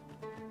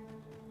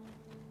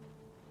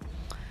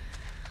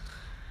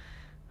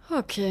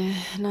 Okay,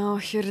 now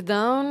here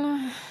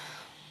down.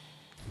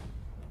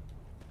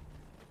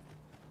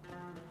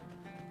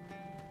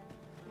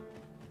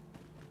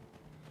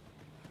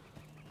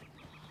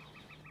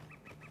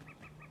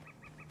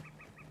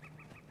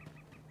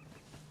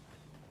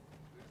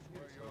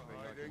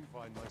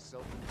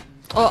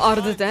 Oh, are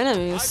the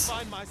enemies? I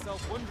find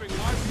myself wondering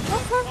why we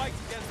don't fight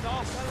against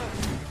our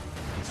fellows.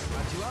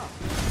 Glad you are.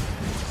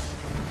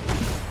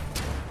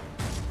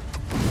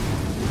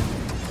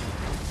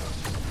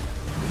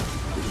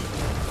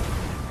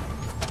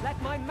 Let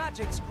my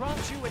magics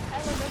grant you an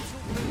elemental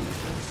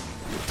boost.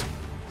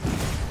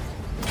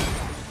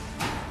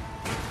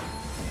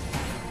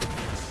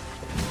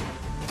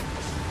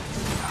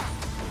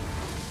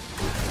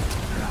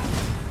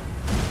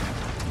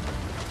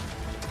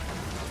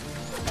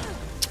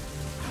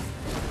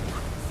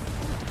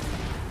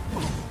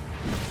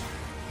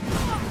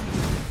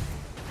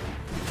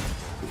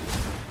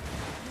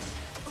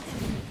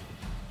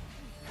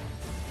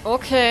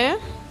 Okay.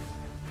 Hand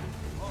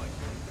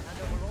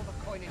over all the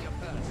coin in your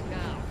purse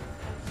now.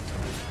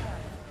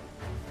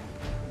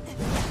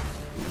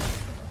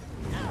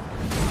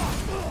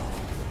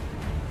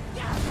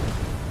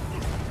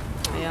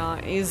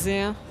 Yeah,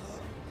 easy.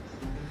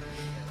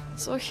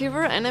 So here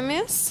were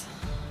enemies.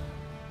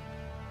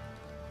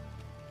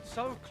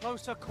 So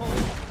close a call,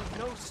 with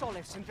no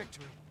solace in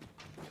victory.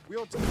 We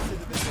ought to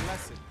consider this a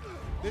lesson.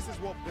 This is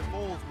what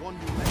befalls one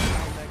who lets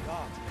down their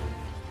guard.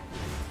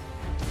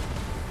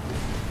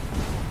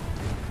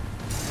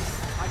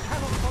 I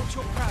cannot fault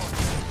your prowess.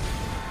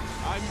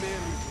 I'm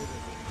merely good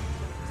at it.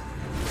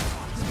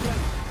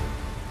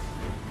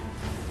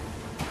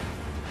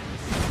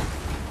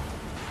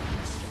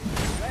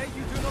 Where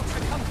you do not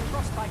succumb to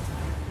frostbite.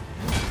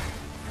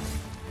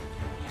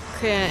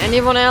 Okay,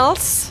 anyone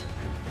else?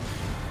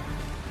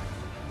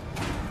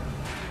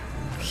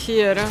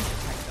 Here.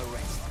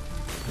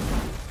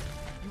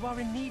 You are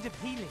in need of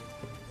healing.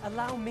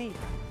 Allow me.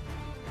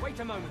 Wait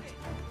a moment.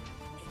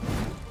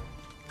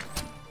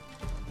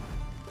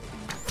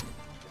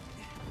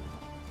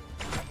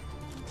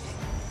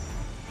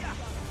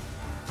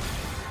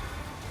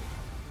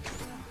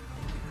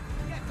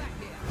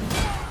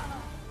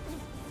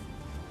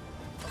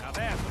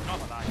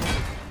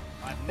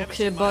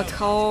 Okay, but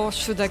how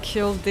should I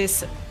kill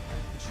this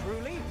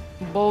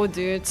bow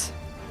dude?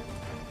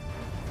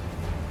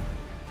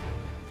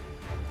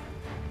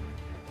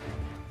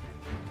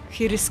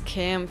 Here is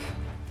camp.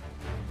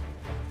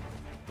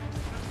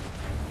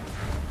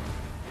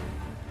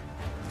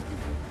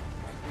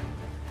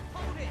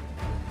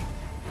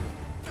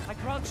 I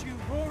grant you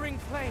roaring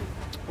flame.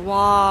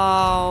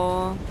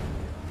 Wow.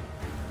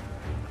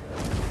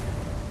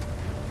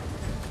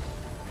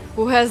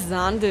 Who has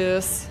done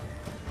this?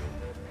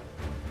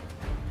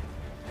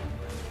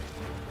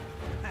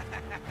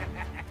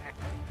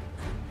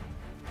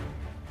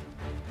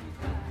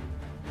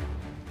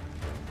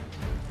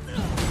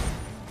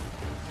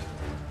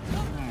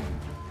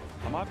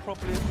 Am I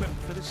properly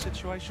equipped for this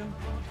situation?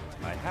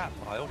 Mayhap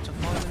I ought to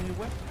find a new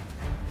weapon.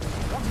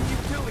 What are you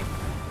doing?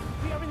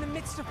 We are in the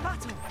midst of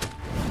battle.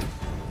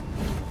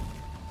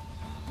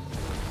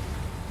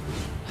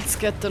 Let's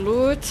get the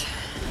loot.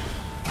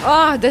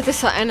 Ah, that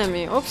is an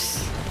enemy.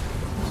 Oops.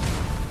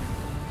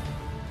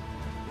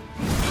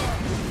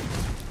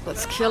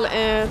 Let's kill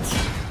it.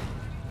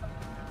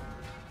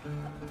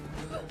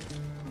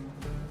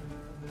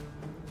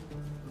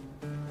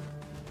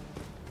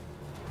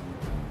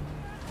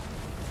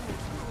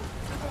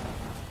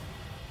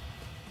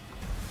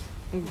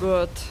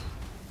 Good.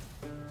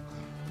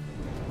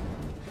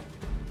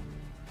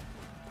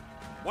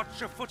 Watch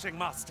your footing,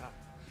 Master.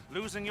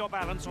 Losing your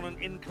balance on an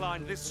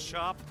incline this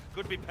sharp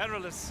could be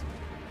perilous.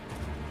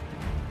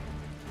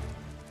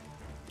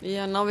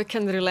 Yeah, now we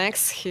can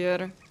relax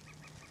here.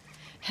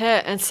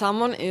 Hey, and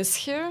someone is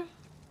here?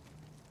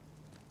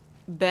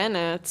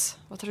 Bennett,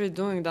 what are you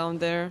doing down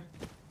there?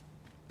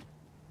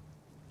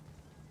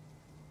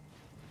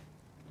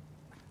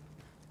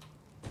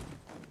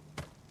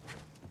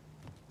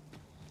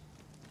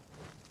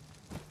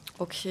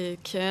 Okay,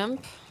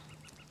 camp.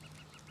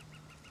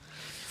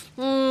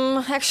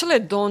 Actually, I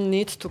don't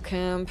need to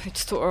camp.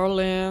 It's too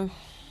early.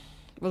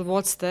 But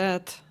what's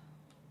that?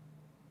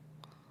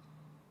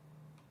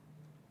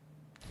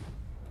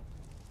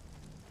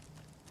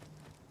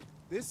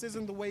 This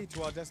isn't the way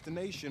to our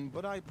destination,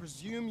 but I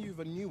presume you've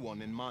a new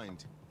one in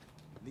mind.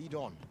 Lead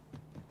on.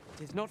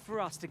 It is not for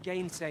us to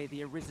gainsay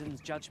the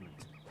Arisen's judgment.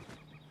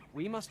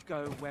 We must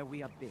go where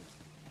we are bid.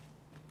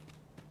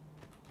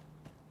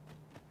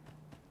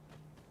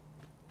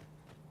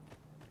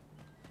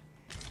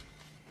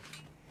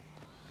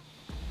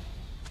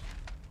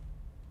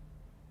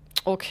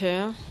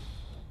 Okay.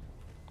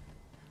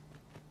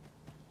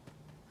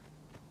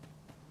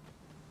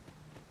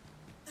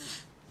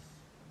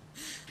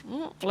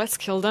 Let's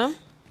kill them.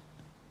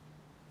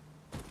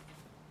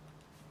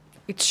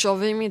 It's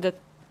showing me that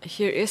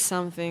here is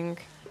something.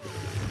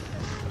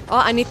 Oh,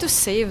 I need to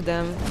save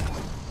them.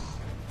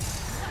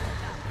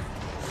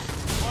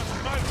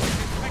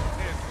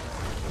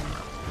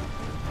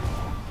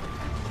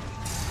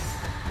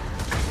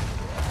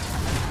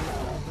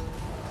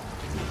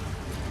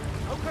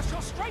 Focus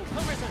your strength,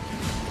 Arisen!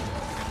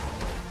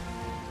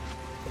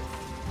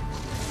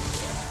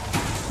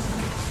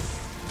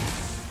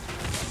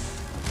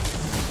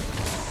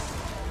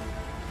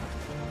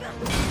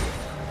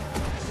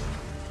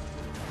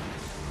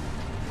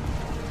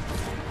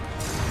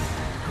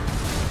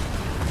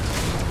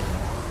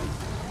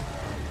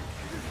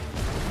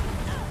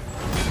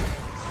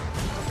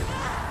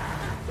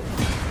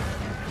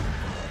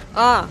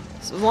 Ah,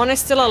 so one is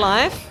still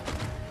alive?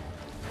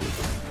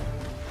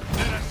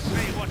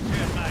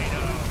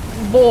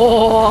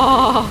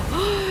 Whoa,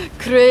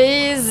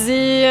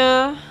 crazy.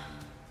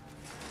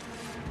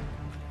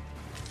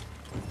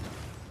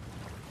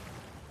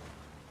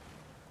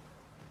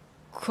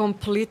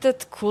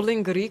 Completed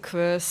cooling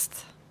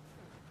request.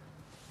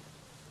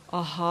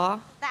 Aha.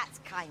 That's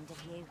kind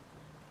of you.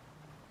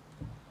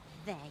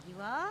 There you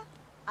are.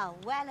 Oh,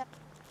 well.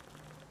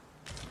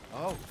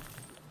 Oh,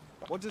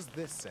 what does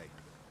this say?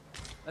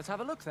 Let's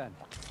have a look then.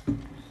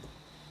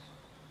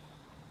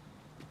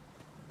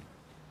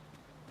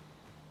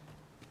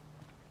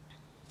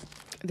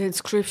 The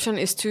inscription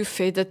is too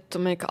faded to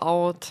make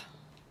out.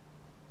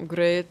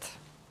 Great.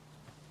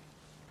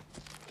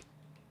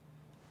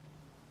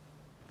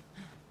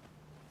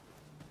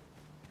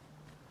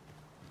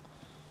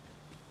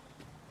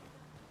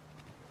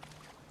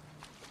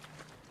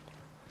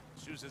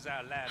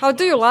 How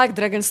do you like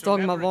Dragon's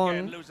Dogma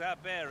 1?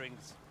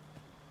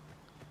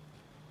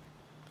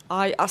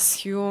 I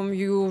assume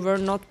you were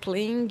not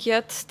playing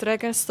yet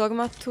Dragon's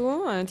Dogma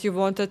 2 and you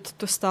wanted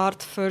to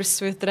start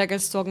first with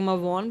Dragon's Dogma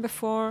 1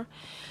 before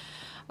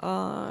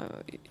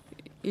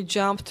you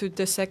jumped to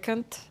the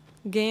second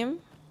game?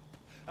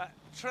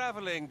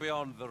 Traveling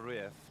beyond the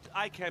rift,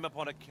 I came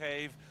upon a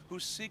cave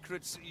whose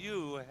secrets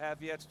you have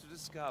yet to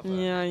discover.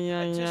 Yeah.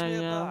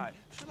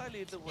 Shall I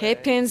lead the way? Hey,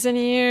 pins and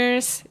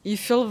ears, you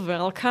feel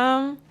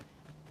welcome?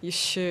 You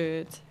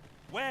should.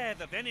 Where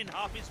the venom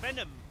half is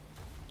venom.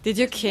 Did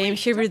you came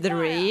here with the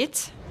raid?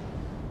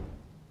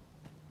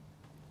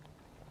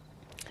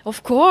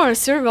 Of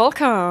course, you're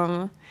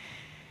welcome.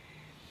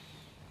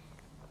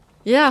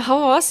 Yeah, how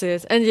was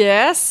it? And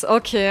yes,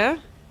 okay.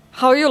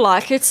 How you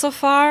like it so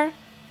far?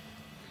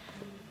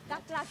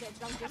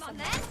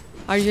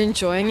 Are you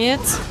enjoying it?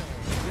 Nicely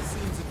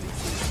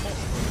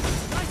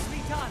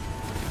done.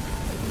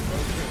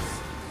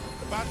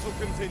 The battle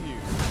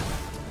continues.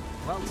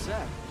 Well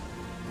said.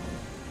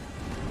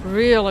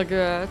 Really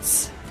good.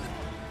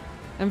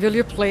 And will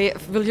you play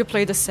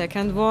the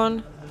second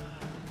one?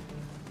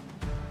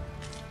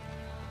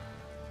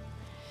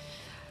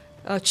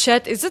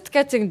 Chat, is it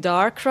getting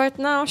dark right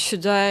now?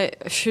 Should I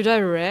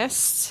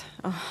rest?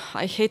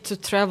 I hate to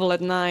travel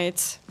at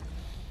night.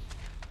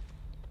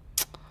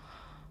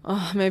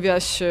 Maybe I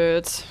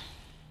should.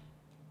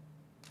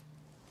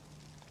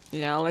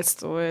 Yeah, let's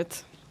do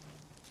it.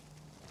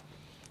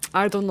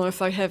 I don't know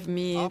if I have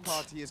meat. Our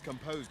party is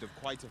composed of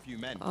quite a few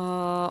men.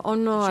 Oh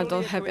no, I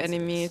don't have any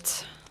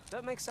meat.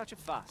 Don't make such a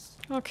fuss.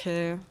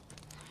 Okay.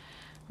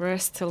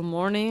 Rest till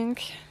morning.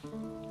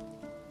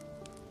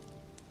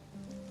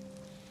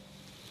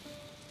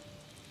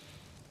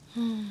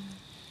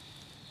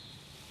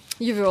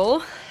 You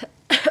will?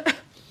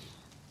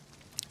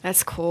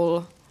 That's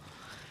cool.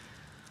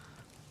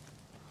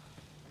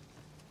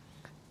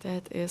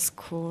 That is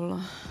cool.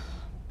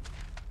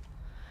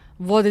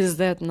 What is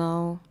that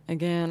now?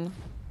 Again.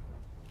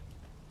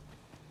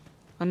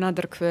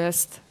 Another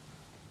quest.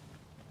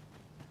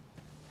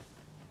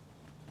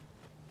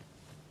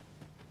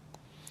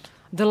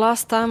 The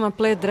last time I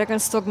played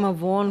Dragon's Dogma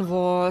 1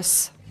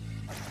 was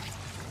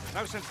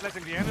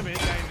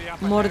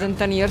more than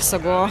 10 years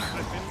ago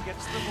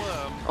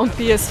on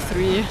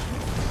PS3.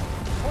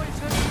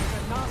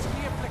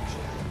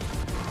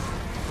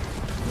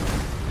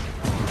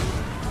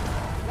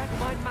 Let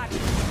my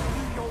magic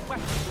lead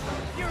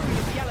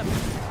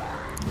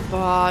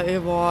But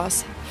it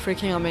was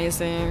freaking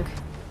amazing.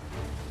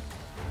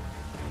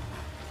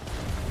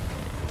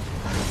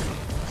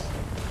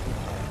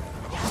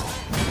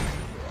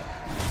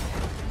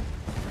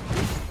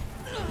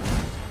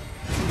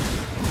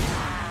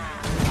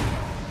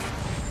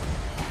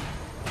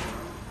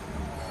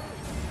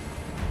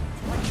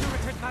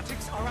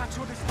 Magics are at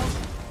your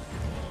disposal.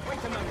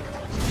 Wait a moment.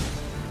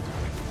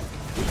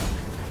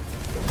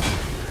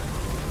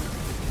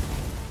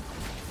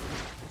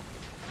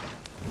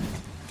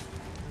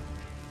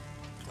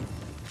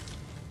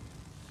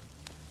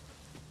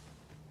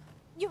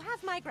 You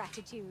have my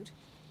gratitude.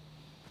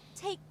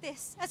 Take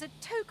this as a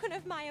token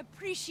of my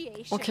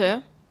appreciation.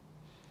 Okay.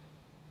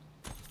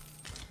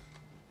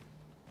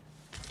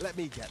 Let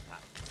me get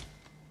that.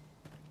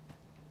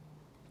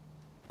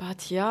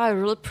 But yeah, I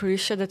really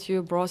appreciate that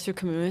you brought your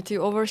community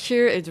over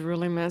here. It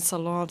really meant a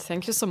lot.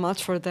 Thank you so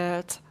much for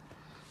that.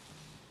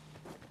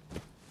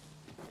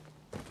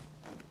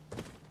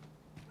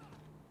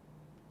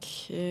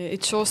 Okay,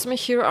 it shows me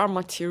here are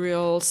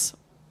materials.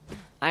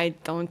 I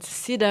don't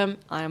see them.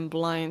 I am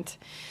blind.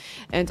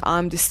 And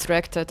I'm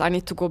distracted. I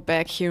need to go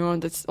back here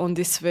on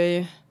this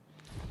way.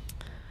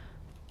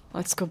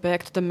 Let's go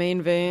back to the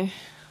main way.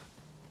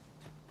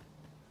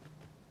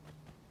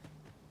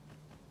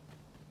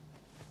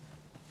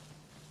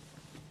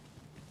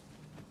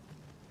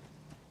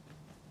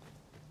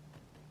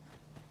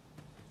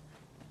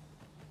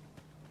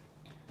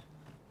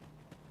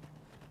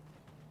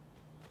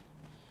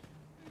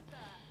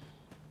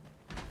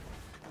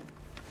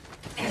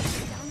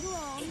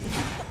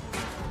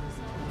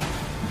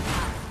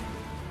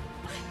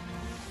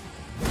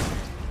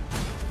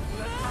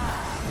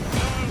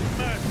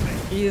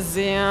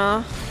 Easy.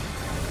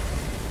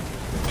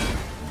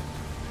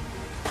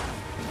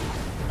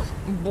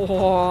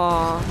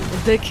 Boah,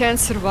 they can't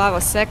survive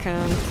a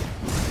second.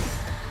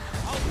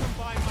 I'll combine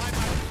my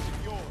magic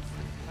with yours,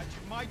 and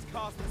you might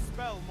cast the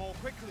spell more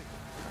quickly.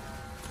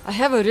 I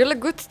have a really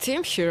good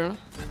team here.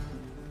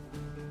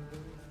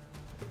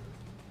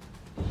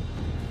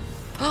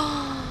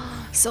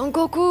 Son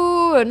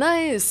Goku,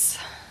 nice.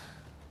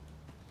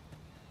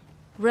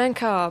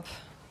 Rank up.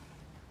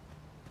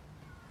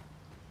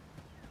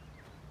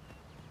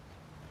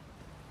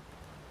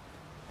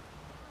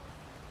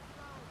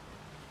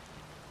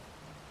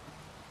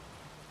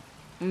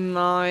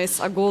 Nice,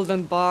 a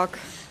golden bug.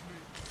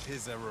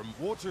 Tis a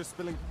water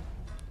spilling.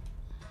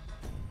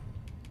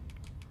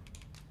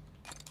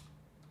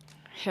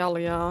 Hell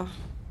yeah.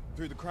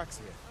 Through the cracks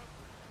here.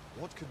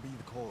 What could be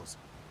the cause?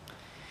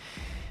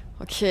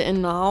 Okay,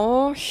 and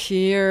now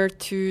here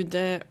to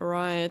the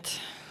right.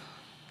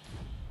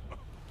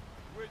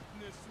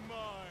 Witness my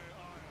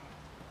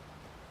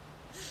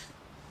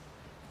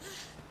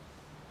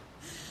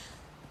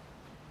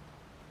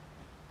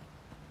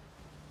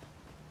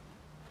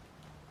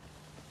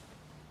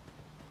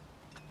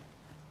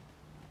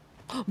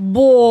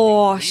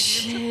Boah,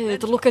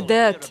 shit, look at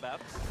that.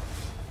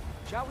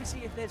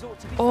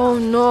 Oh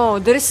no,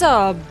 there is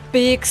a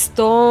big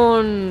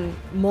stone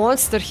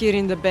monster here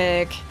in the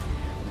back.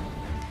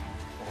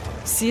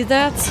 See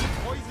that?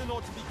 poison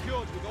ought to be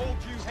cured with all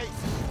due haste.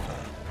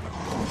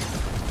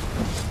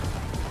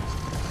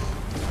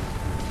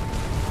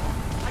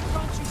 I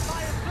grant you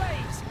fire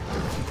blaze.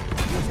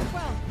 Use it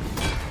well.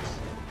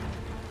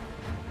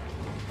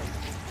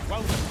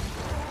 Well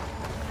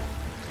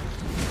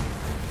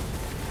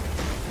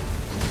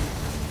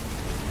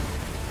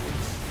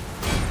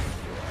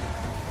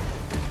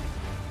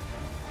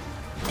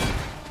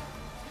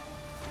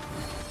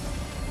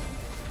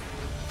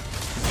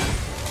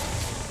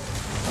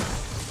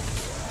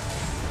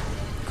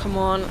Come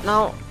on,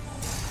 now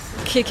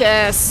kick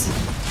ass.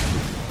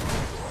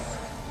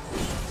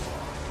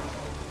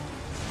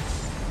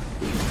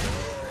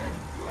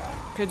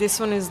 Okay, this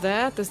one is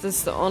dead. This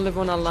is the only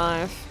one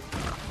alive.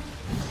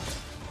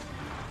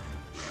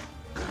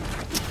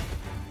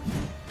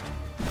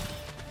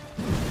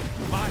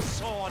 My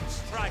sword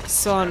strikes.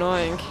 So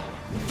annoying.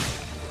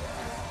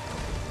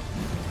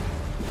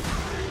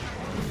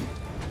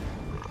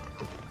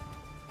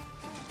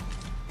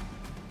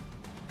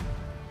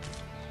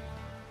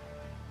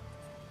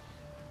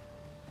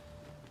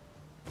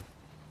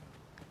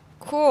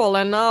 Cool,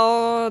 and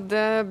now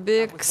the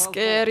big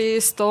scary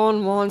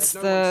stone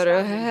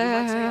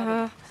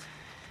monster.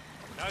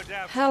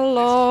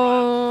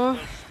 Hello.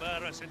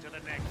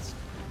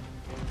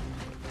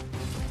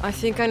 I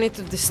think I need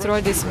to destroy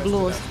this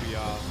blue. we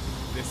are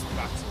this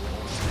battle.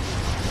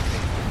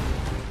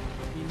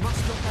 We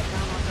must not let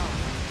down our guard.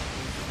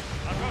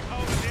 I've got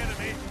hold of the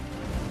enemy.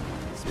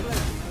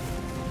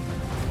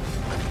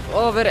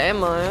 Oh, where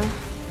am I?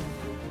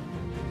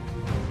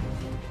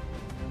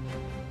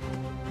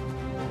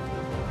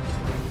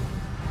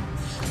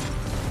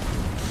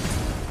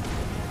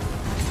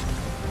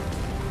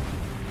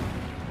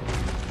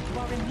 You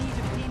are in need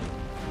of healing.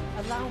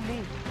 Allow me.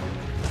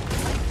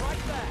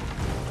 Right there.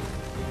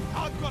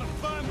 I've got a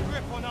firm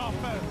grip on our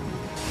foe.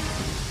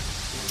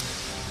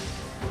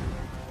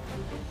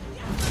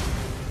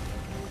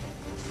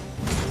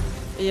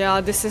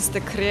 Yeah, this is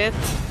the crit.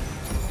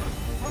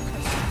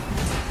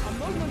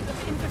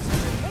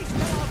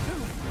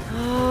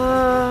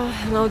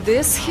 Now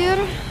this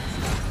here.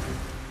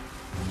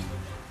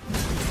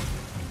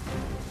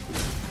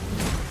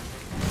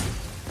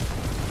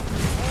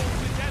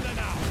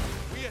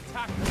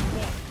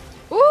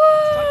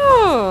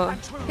 Ooh,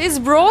 he's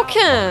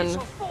broken.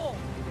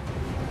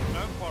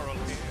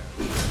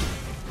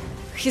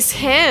 His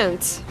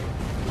hand.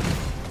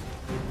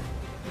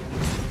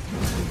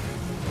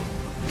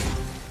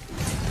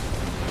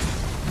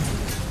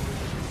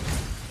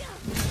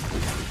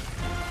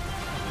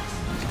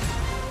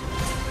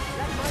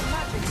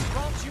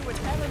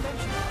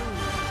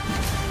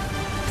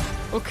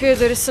 Okay,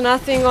 there is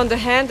nothing on the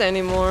hand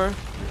anymore.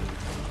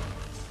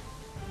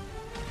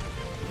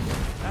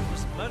 That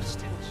was most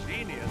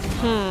ingenious.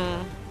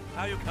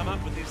 How you come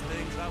up with these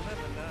things, I'll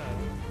never know.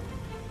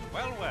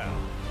 Well, well.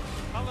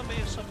 Color me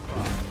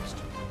surprised.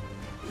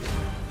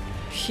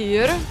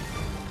 Here.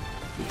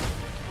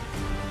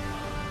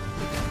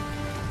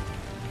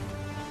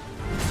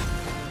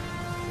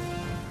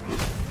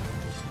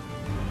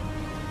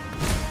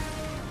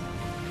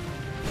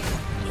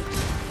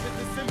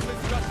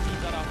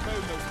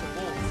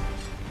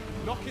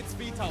 Knock its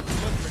feet out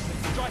from under it and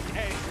strike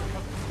egg.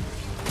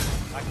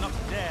 I'd not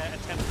dare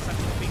attempt such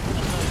a feat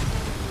alone.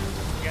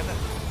 Together,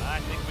 I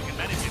think we can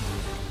manage it.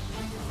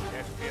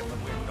 Don't fear the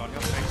wind on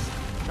your face.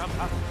 Jump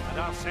up and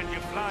I'll send you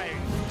flying.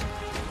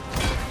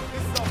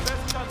 This is our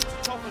best chance to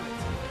topple it.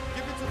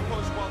 Give it a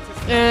push while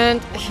it's...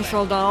 And he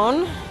fell down.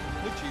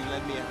 Would you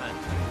lend me a hand?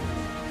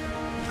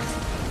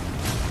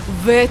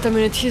 Wait a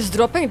minute, he's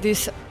dropping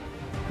these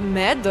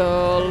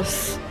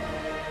medals.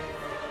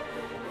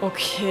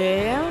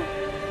 Okay.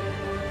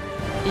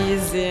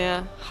 Easy.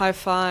 High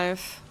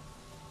five.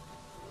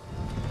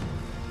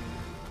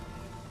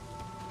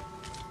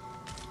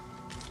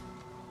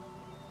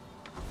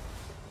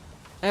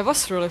 It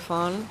was really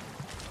fun.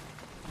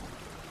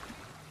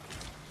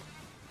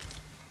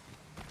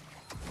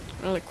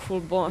 Really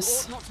cool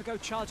boss. You ought not to go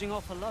charging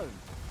off alone.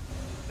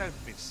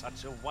 Don't be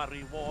such a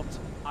worrywart.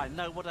 I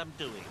know what I'm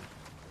doing.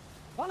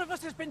 One of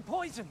us has been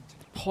poisoned.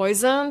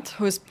 Poisoned?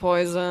 Who's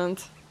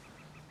poisoned?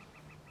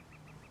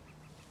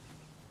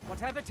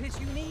 Whatever it is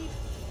you need,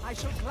 I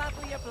shall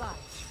gladly oblige.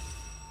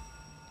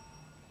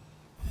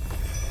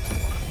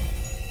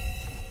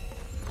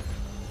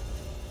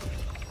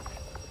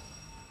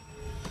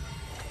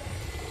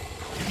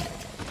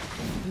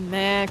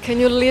 Man, can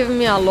you leave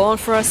me alone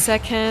for a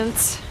second?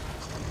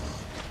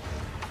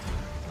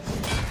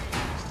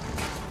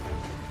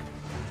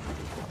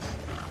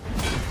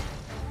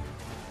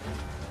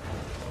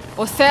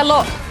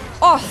 Othello!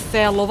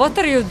 Othello, what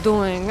are you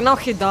doing? Now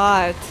he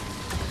died.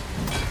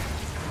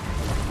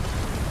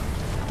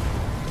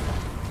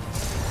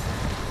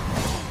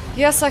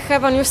 Yes, I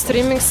have a new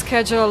streaming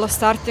schedule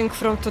starting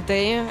from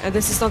today, and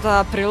this is not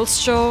a April's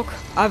joke.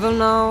 I will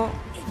now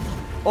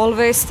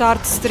always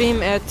start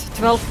stream at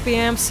 12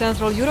 PM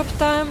Central Europe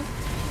time,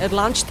 at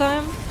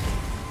lunchtime,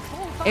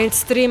 and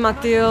stream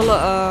until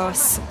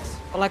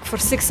like for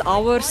 6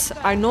 hours.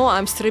 I know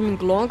I'm streaming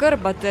longer,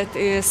 but that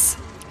is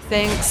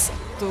thanks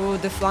to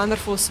the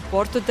wonderful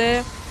support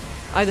today.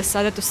 I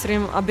decided to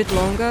stream a bit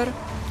longer,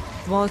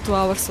 1-2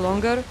 hours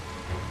longer.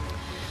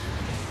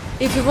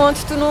 If you want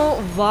to know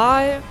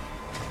why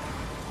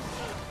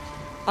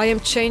I am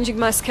changing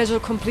my schedule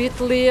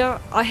completely,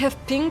 I have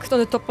pinged on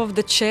the top of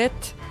the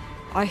chat.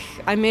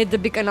 I made the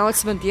big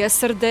announcement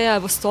yesterday, I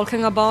was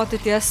talking about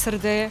it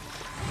yesterday,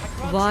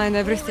 why and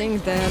everything.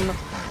 Then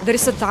there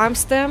is a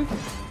timestamp,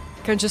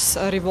 you can just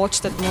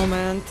rewatch that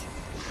moment.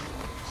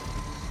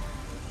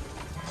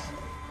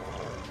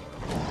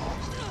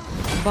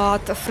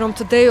 But from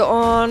today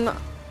on,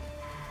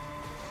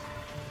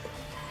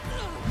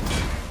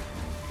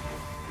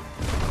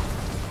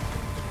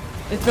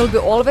 it will be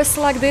always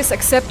like this,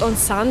 except on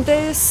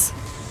Sundays.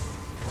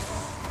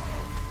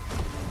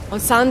 On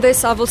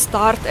Sundays I will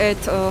start at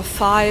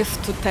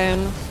 5 to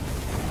 10.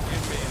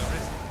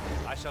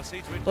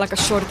 Like a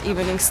short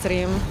evening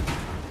stream.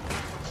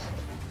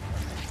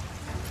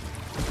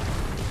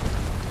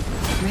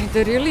 Man,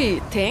 they're really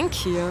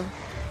tanky.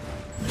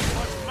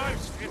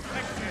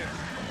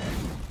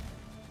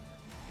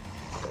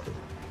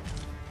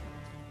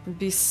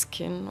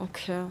 Biskin,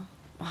 okay.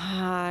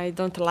 I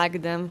don't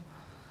like them.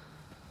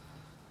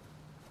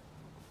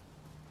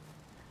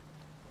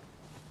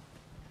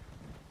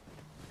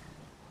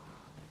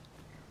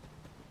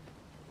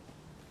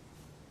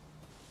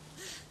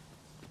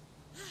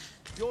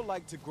 You're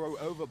like to grow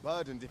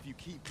overburdened if you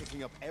keep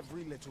picking up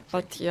every little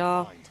But trick you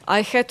yeah, find.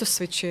 I had to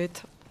switch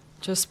it.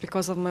 Just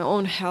because of my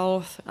own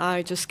health.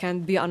 I just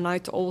can't be a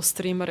night owl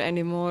streamer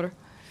anymore.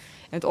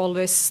 And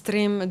always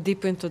stream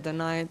deep into the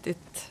night.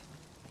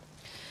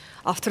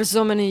 After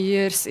so many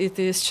years, it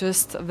is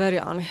just very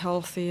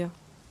unhealthy.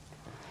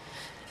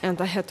 And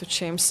I had to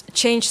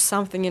change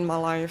something in my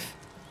life.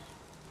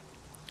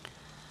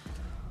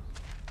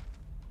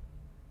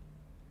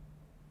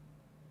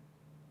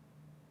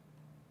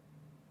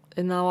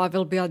 And now I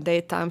will be a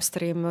daytime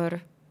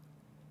streamer.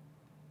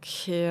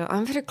 Okay,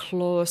 I'm very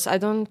close. I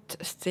don't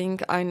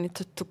think I need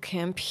to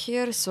camp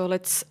here, so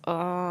let's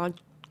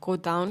go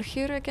down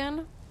here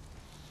again.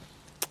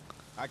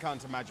 I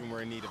can't imagine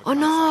we're in need of a Oh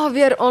no,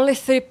 we are only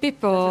 3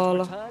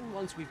 people.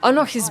 Oh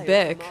no, he's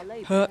back.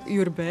 Huh,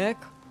 you're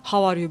back?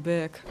 How are you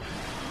back?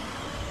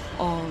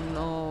 Oh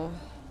no.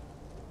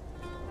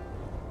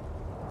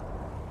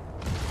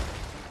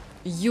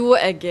 You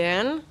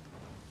again?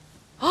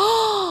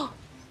 Oh,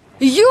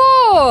 you!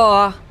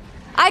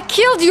 I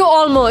killed you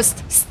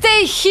almost.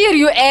 Stay here,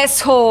 you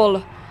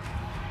asshole.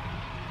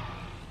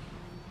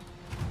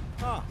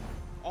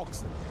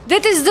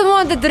 That is the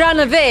one that ran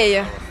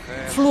away.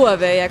 Flew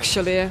away,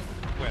 actually.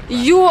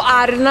 You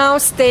are now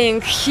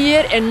staying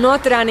here and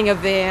not running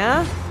away,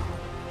 huh?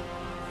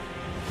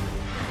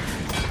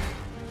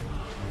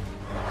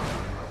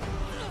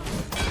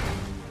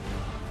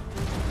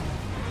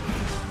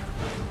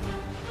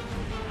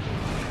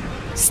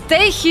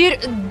 Stay here,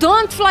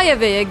 don't fly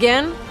away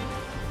again.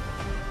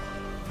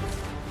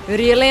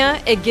 Really?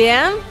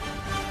 Again?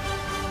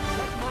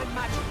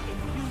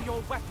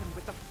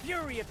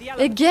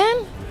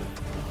 Again?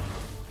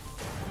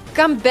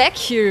 Come back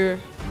here.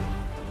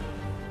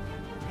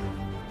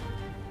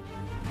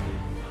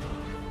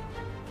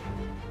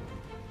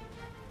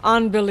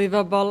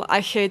 Unbelievable.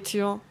 I hate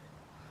you.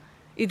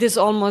 It is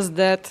almost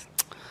dead.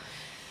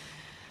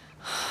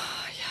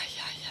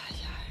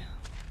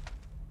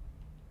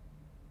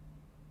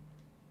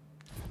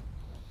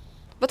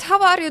 But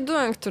how are you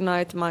doing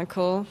tonight,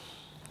 Michael?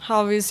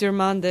 How is your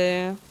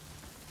Monday?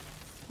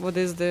 What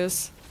is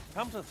this?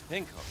 Come to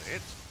think of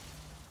it,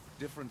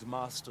 different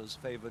masters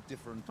favor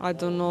different I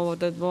don't know what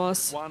that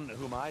was. One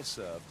whom I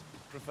served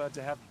preferred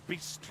to have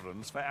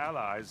beastrons for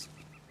allies.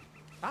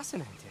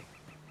 Fascinating.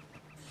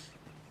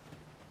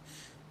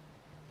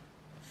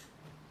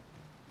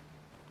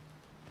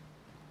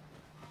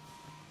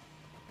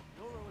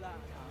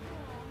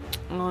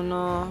 Oh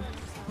no.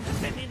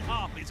 Sending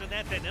harpies and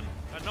their venom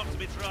are not to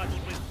be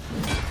trifled with.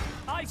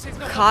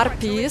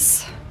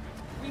 Harpies?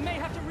 We may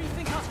have to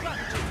rethink our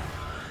strategy.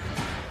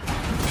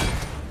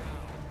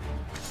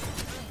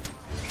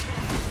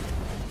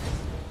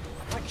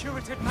 My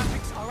curative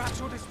magics are at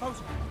your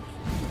disposal.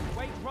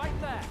 Wait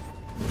right there.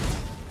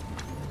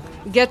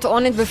 Get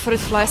on it before it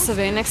flies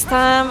away next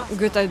time.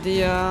 Good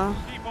idea.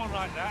 Keep on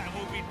like that and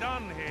we'll be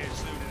done here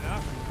soon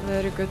enough.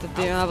 Very good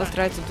idea. I will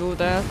try to do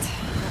that. Do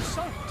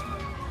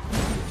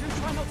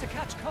try not to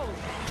catch cold.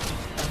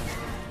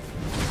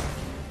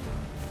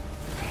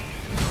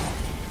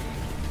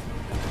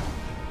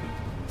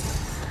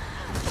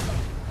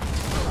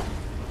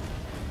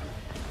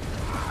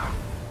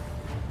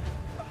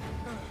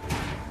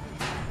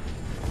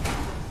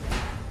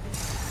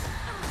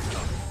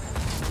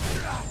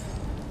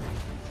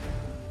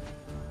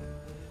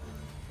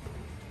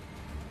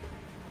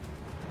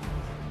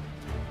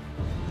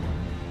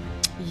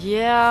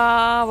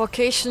 Yeah,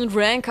 vocation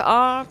rank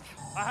up.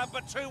 I have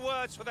but 2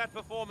 words for that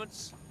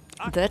performance.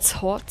 That's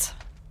hot.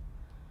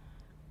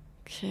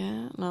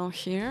 Okay, now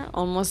here,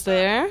 almost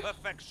there.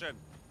 Perfection.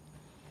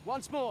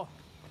 Once more.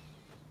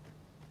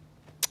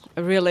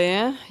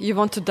 Really? You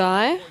want to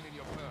die?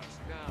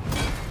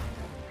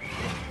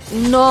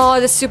 No,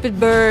 the stupid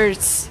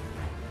birds.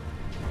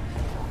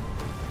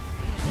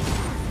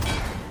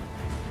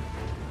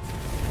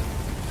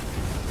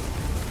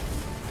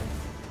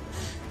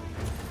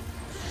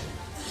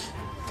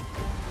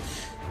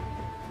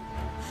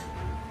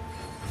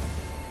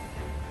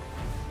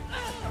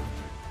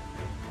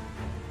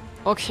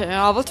 Okay,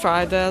 I will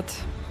try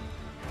that.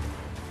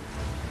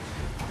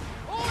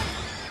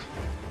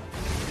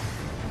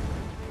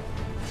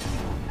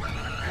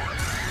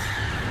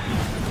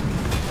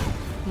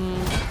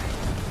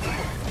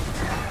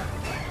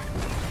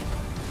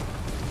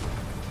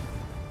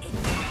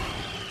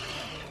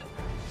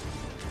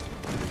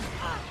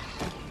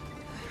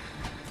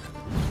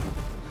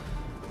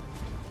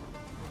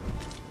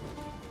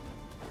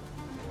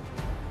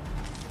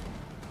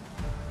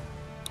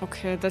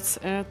 Okay, that's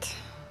it.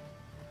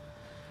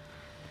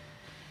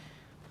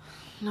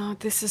 No,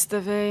 this is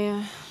the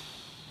way.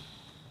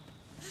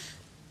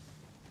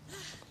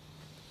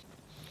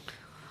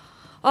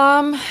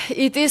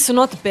 It is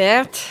not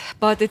bad,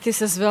 but it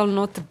is as well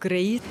not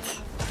great.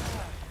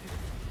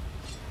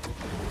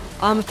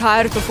 I'm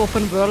tired of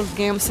open world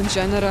games in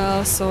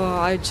general, so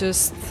I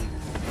just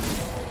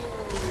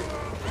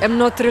am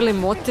not really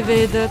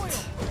motivated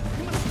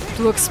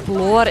to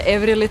explore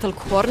every little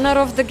corner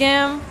of the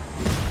game.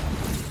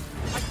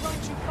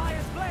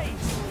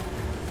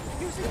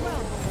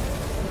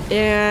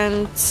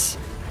 And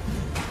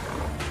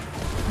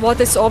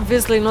what is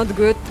obviously not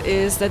good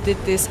is that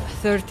it is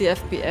 30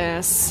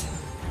 FPS.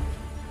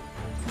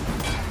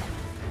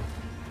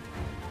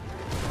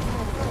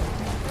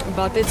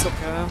 But it's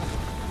okay.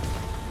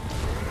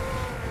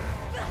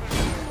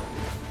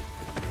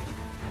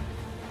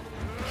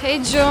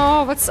 Hey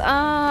Joe, what's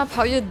up?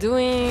 How you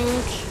doing?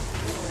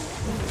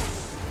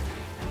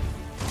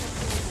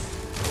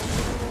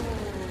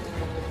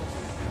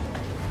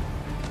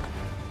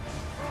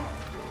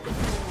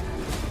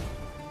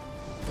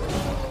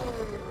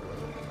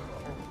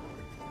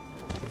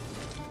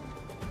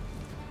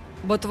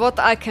 But what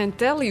I can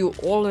tell you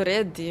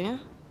already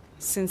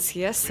Since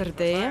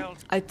yesterday,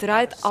 I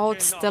tried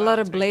out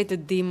Stellar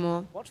Blade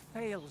demo What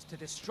fails to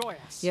destroy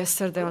us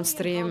yesterday on only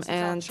stream, enhances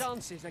our and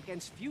chances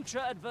against future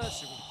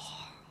adversaries.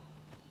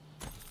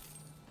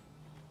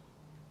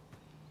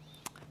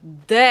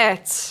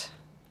 that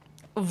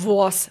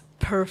was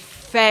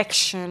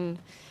perfection.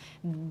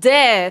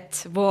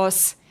 That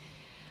was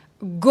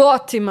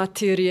GOTY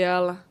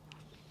material.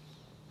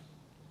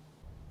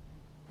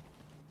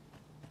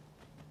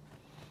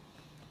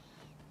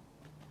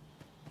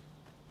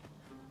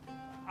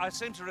 I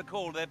seem to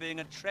recall there being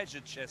a treasure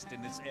chest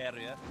in this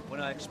area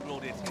when I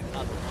explored it in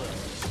other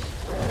worlds.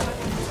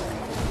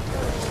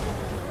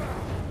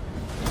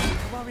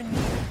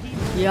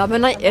 Yeah,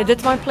 when I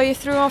edit my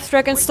playthrough of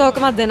Dragon's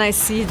Dogma, then I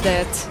see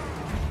that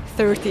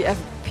 30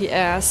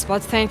 FPS,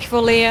 but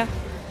thankfully,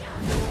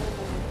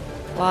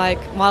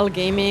 like, while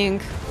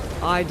gaming,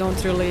 I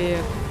don't really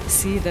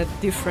see that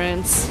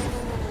difference.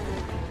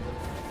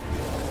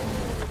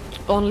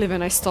 Only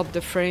when I stop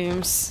the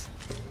frames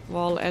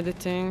while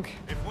editing.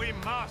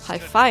 High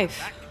five.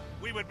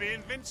 We would be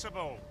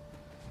invincible.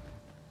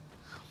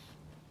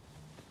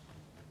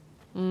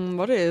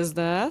 What is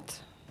that?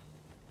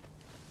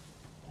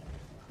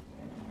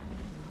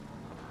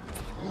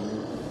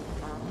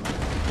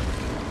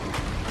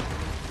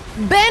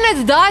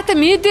 Bennett died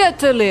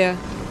immediately!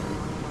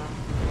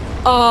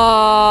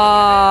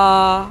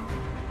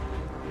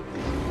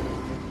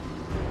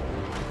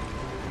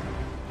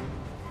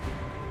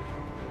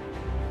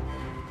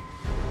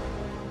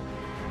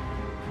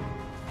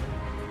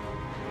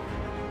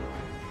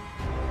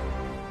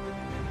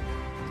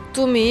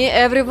 To me,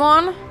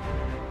 everyone.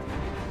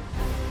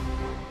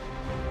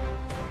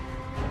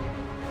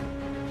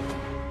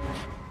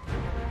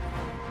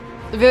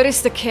 Where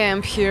is the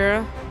camp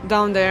here?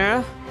 Down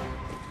there.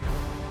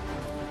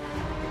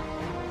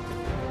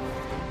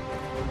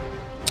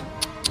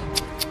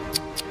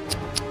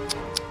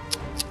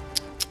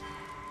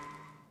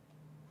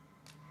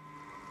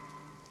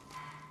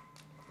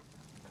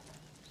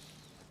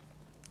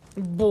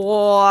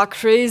 Boah,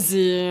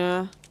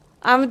 crazy.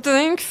 I'm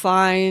doing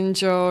fine,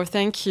 Joe.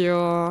 Thank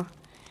you.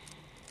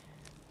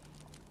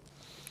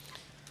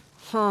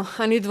 Huh,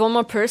 I need one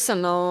more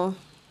person now.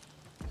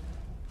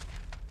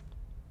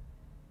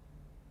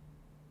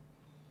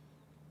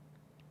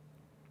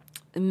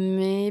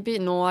 Maybe,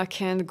 no, I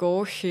can't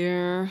go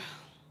here.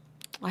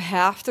 I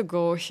have to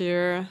go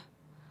here.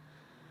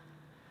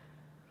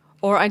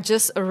 Or I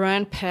just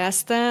ran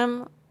past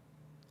them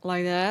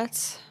like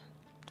that.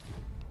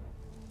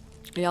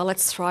 Yeah,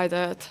 let's try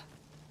that.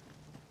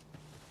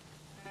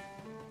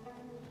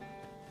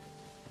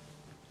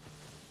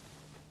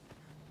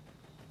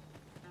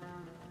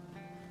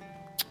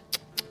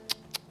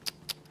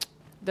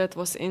 That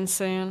was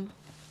insane.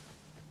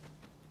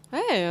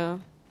 Hey,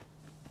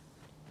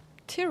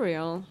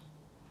 Tyrael.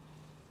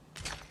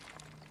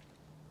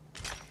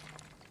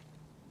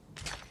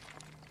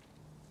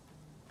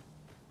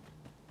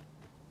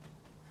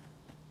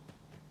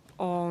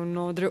 Oh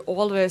no, they're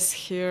always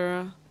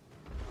here.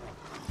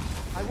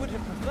 I would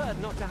have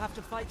preferred not to have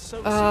to fight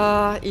so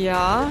soon.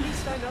 Yeah.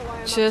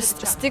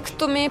 Just stick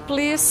to me,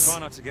 please. Try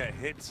not to get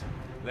hit,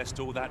 lest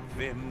all that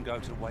vim go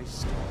to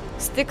waste.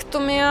 Stick to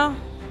me.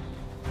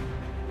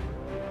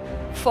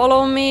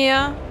 Follow me.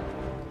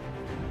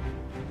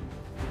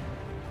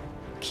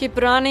 Keep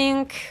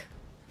running.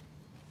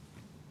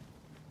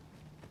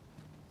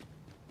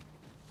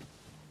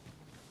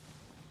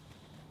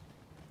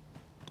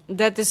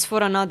 That is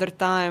for another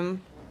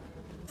time.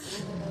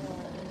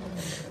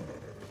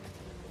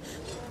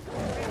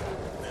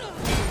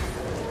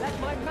 Let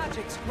my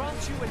magics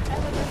grant you an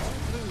elemental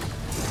boon.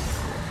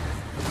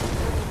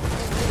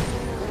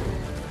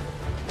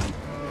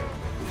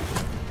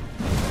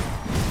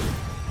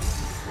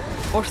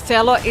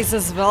 Othello is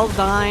as well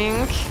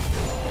dying.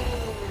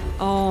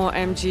 Oh,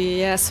 MG,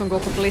 yes, Son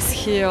Goku, please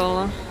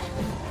heal.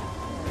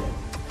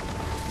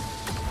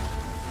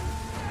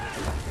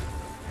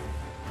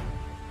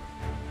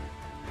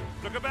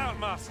 Look about,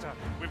 Master.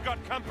 We've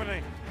got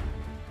company.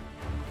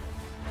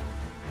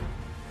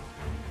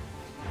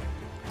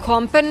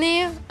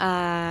 Company?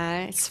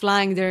 It's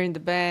flying there in the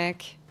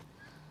back.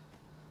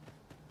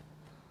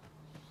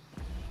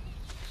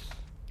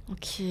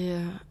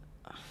 Okay,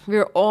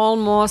 we're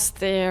almost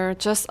there,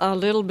 just a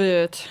little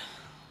bit.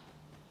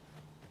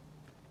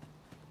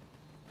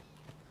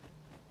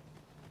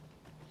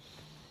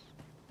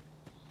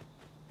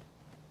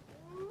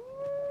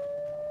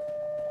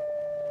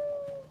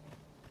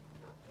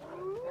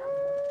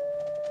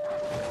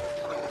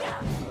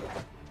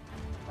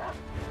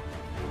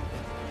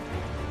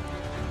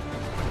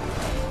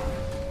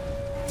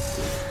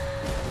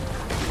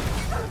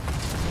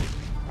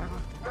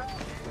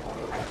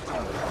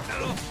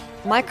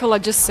 Michael, I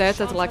just said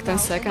it like 10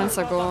 seconds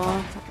ago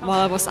while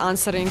I was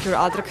answering your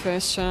other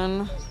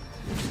question.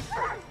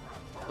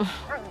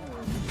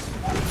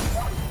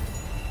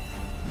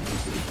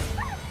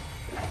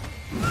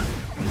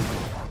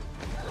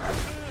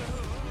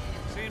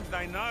 Seems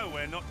they know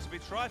we're not to be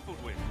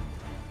trifled with.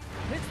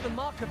 It's the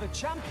mark of a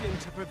champion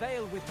to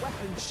prevail with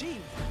weapon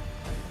sheathed.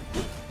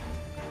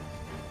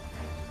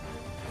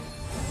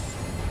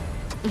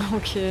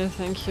 Okay,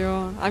 thank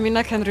you. I mean,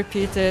 I can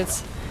repeat it.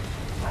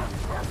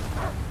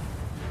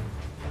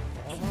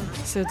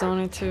 So you don't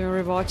need to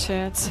rewatch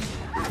it.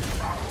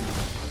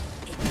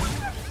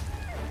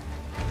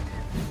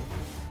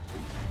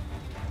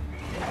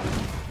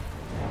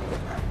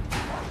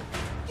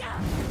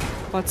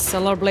 But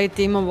Stellar Blade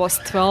Demon was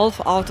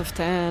 12 out of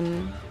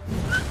 10.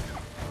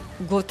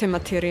 Good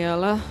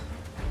material.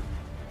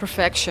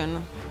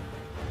 Perfection.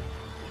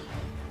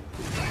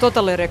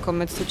 Totally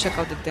recommend to check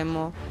out the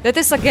demo. That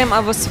is a game I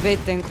was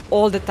waiting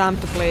all the time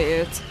to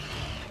play it.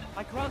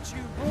 I grant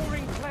you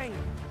roaring claim.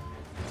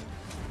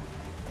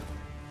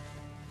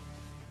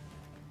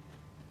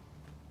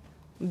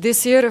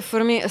 This year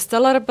for me,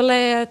 Stellar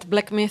Blade,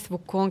 Black Myth,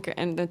 Wukong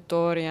and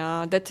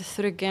Thundrea. That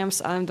 3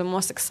 games I'm the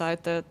most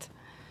excited.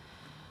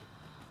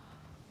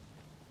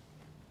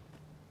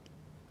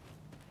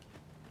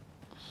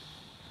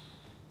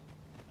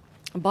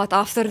 But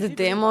after the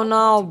demo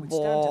now,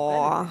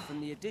 boah.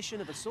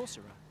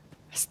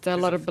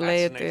 Stellar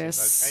Blade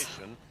is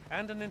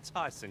and an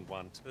enticing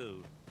one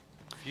too.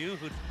 Few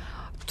who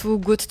too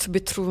good to be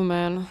true,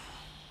 man.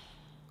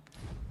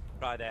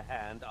 try their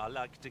hand are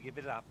like to give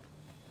it up.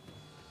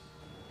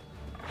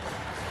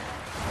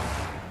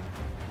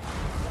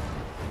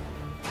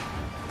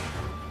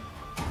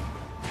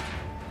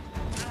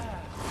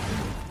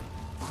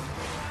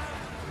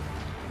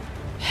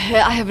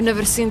 I have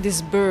never seen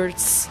these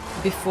birds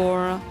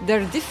before.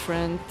 They're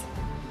different.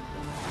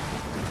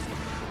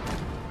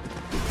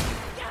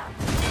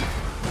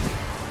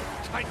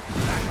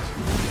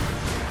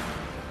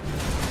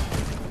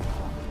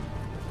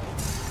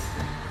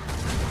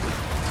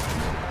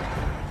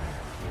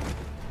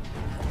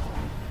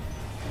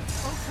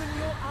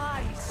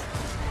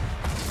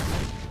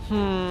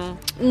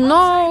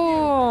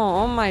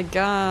 No! Oh my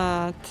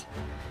god.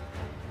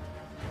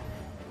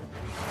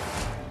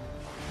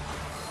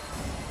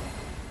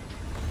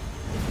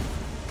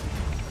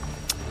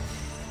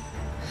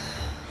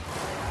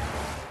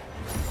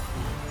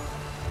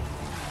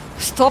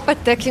 Stop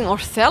attacking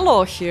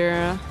Othello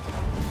here.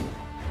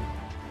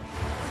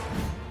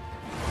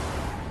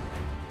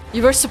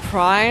 You were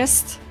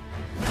surprised?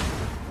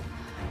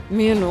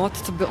 Me not,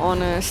 to be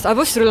honest. I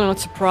was really not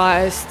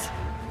surprised.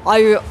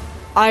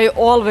 I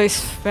always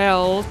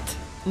felt,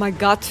 my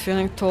gut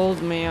feeling told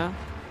me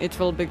it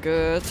will be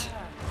good.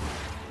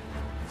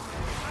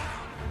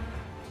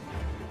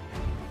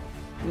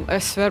 I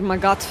swear my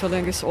gut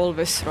feeling is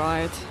always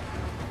right.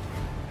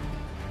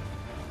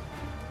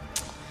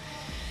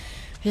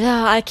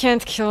 Yeah, I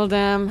can't kill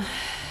them.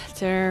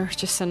 They're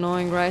just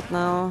annoying right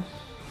now.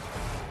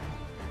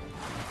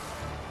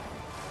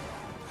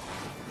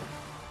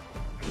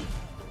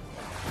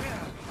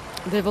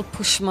 They will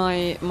push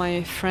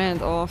my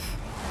friend off.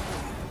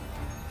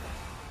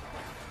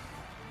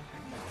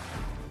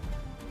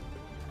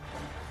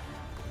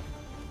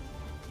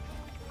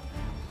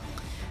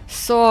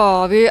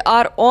 So, we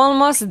are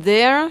almost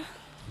there.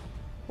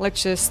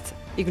 Let's just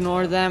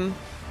ignore them.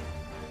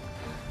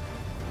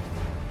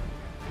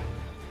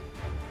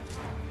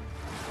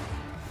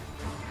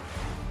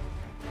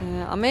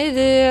 I made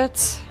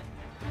it.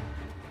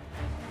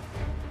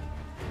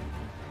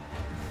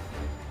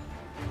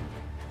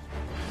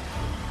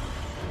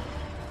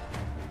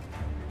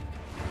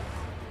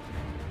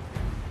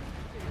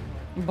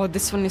 But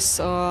this one is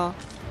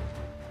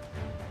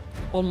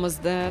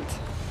almost dead.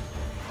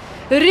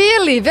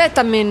 Really? Wait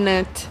a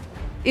minute.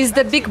 Is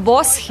the big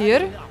boss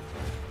here?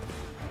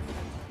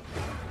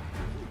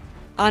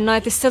 Ah, no,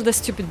 it is still the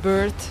stupid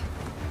bird.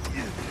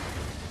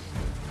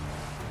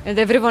 And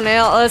everyone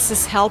else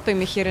is helping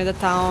me here in the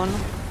town.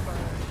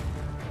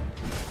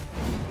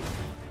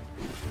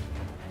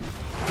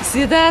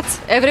 See that?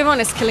 Everyone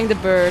is killing the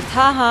bird.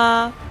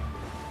 Haha.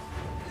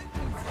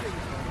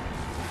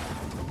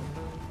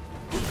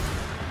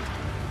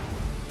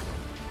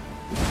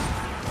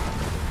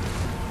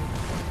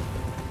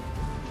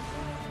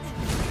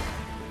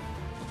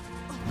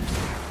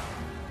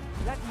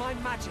 Let my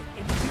magic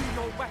imbue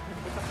your weapon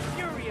with the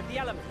fury of the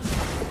elements.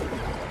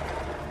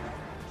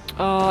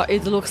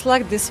 It looks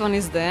like this one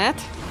is dead.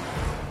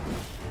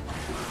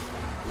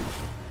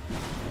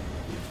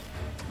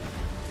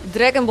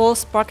 Dragon Ball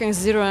Sparking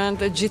Zero and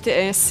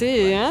GTA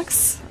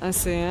 6. I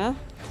see, yeah.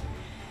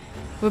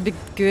 Would be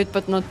good,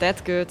 but not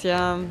that good,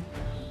 yeah.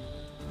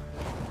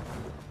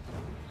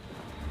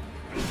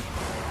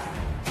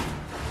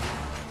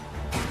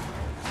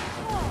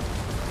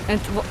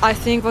 And I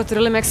think what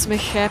really makes me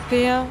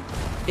happy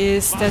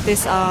is that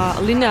it's a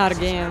linear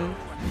game.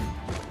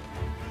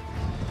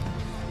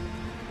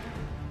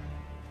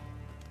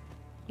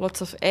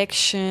 Lots of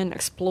action,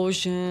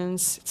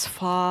 explosions, it's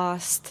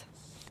fast.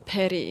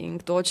 Parrying,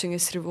 dodging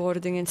is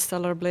rewarding in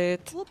Stellar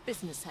Blade. What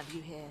business have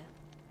you here?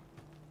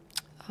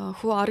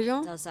 Who are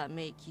you? Does that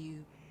make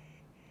you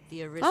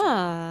the original?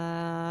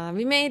 Ah,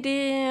 we made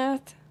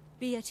it.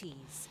 Be at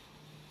ease.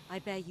 I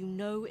bear you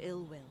no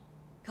ill will.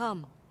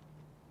 Come,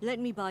 let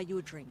me buy you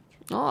a drink.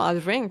 Oh, a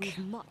drink.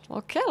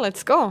 Okay,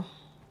 let's go.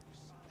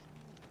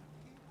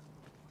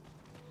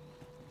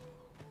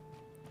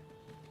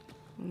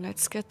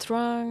 Let's get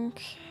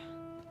drunk.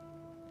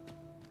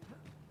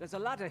 There's a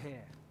ladder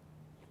here.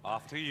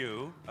 After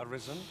you,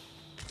 Arisen.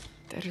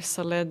 There is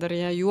a ladder,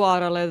 yeah, you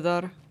are a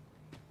ladder.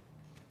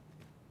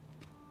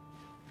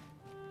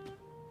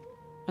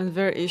 And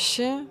where is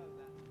she?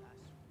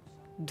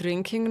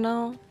 Drinking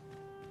now?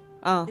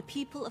 Ah. The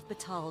people of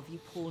Battahl view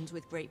pawns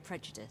with great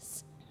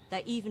prejudice.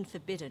 They're even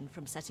forbidden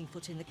from setting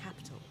foot in the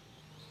capital.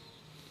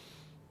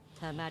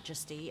 Her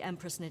Majesty,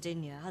 Empress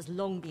Nadinia, has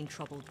long been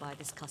troubled by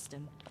this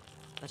custom,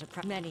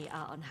 but many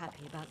are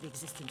unhappy about the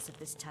existence of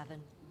this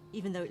tavern,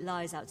 even though it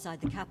lies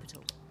outside the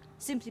capital,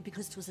 simply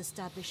because it was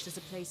established as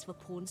a place for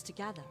pawns to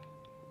gather.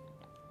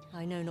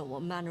 I know not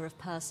what manner of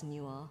person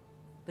you are,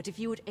 but if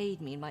you would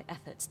aid me in my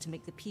efforts to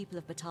make the people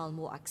of Battahl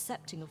more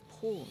accepting of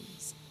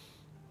pawns,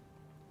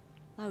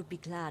 I would be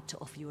glad to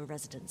offer you a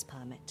residence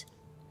permit.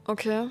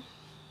 Okay.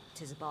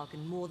 It is a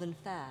bargain more than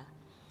fair,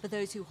 for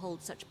those who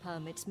hold such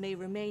permits may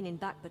remain in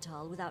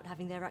Battahl without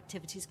having their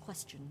activities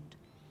questioned.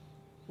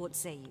 What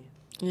say you?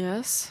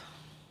 Yes.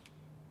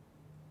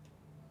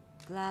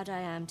 Glad I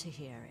am to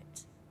hear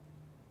it.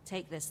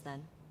 Take this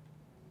then.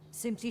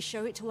 Simply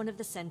show it to one of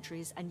the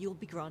sentries and you'll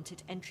be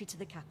granted entry to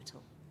the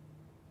capital.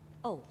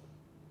 Oh,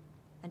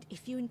 and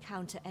if you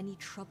encounter any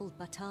troubled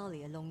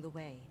Battahli along the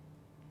way,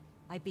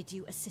 I bid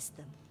you assist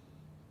them.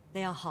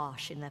 They are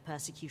harsh in their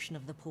persecution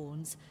of the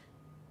pawns,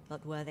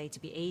 but were they to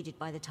be aided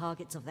by the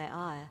targets of their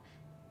ire,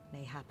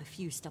 mayhap a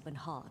few stubborn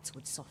hearts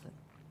would soften.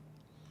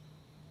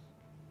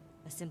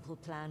 A simple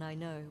plan, I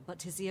know, but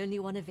 'tis the only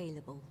one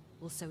available,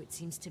 or so it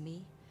seems to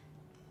me.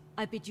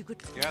 I bid you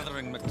good.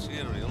 Gathering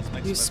materials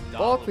makes You it a spoke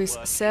dull with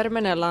work.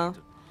 Sermonella.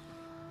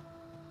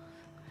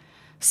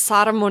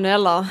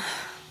 Sarmonella.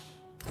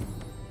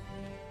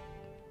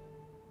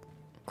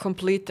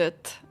 Completed.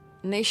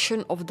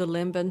 Nation of the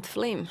Lambent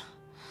Flame.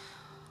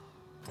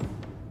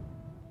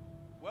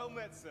 Well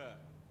met, sir.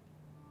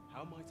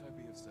 How might I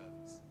be of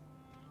service?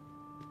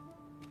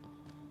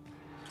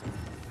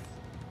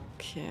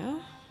 Okay.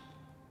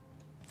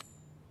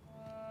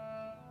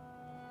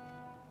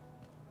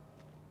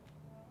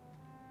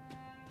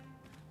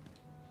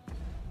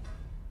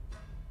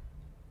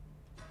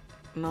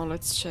 Now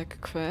let's check a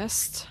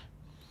quest.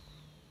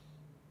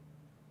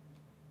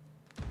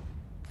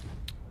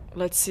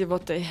 Let's see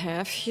what they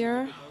have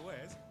here.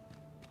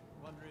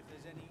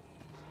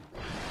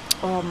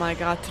 Oh my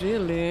god,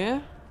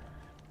 really?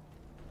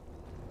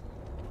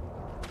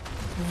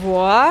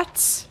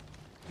 What?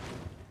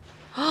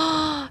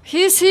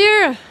 He's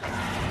here!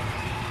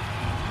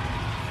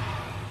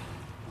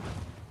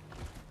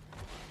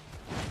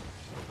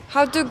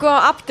 How to go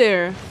up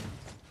there?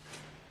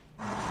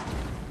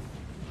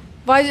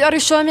 Why are you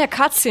showing me a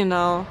cutscene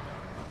now?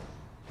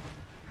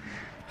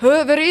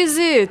 Huh, where is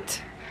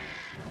it?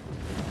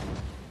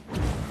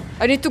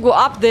 I need to go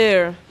up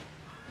there.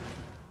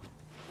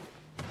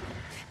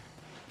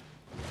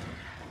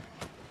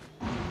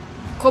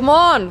 Come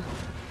on!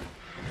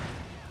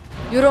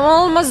 You're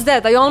almost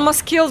dead. I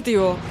almost killed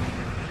you.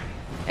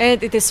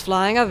 And it is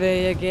flying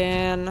away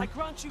again. I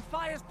grant you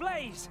fire's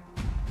blaze.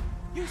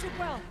 Use it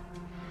well.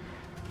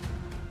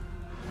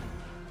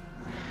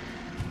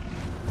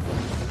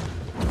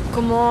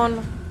 Come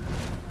on.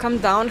 Come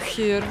down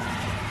here.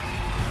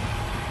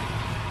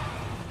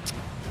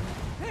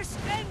 This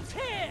ends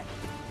here.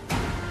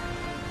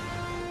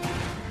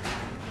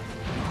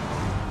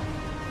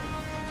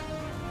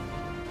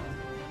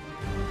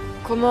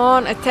 Come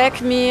on,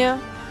 attack me.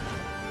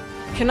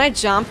 Can I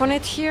jump on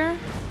it here?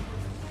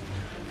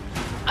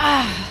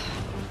 Ah.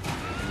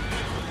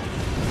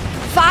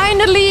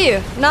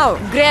 Finally! Now,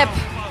 grab.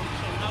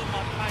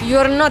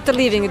 You're not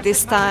leaving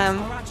this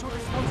time.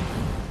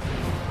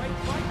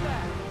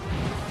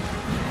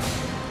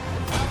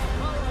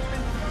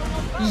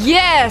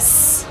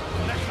 Yes!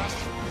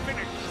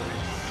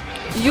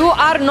 You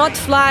are not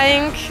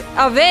flying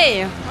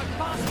away.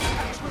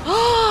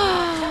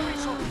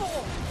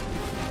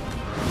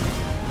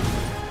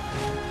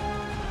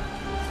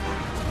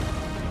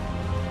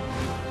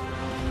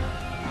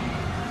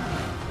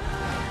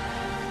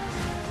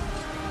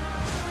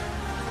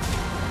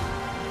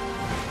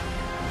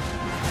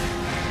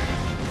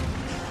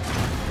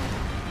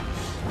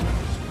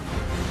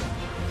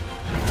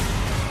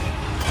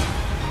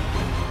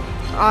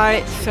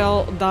 I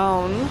fell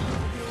down.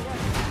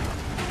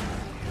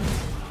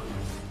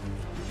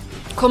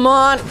 Come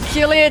on,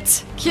 kill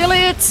it! Kill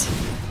it!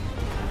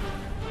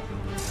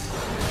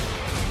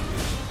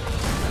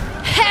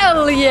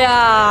 Hell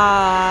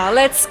yeah!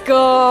 Let's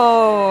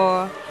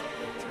go!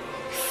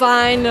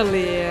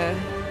 Finally!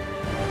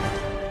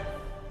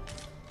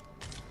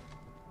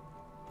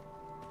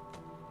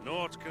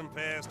 Naught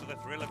compares to the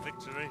thrill of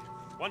victory.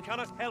 One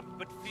cannot help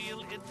but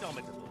feel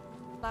indomitable.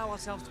 Allow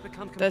ourselves to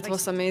become That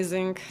was complacent.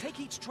 amazing.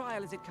 Take each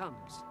trial as it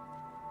comes.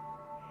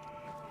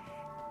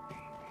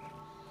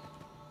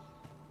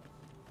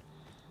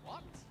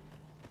 What?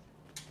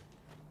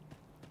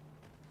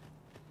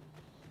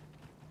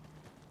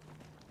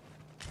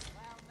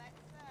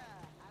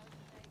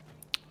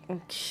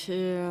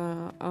 Okay,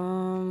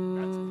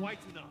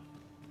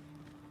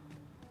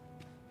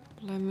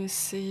 Let me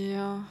see.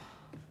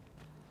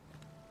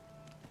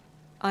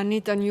 I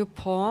need a new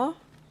paw.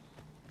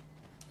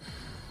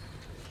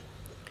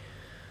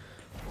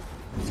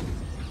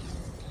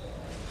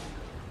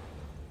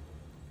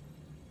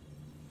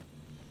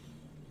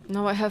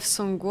 Now I have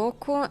Son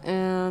Goku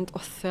and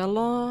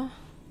Othello.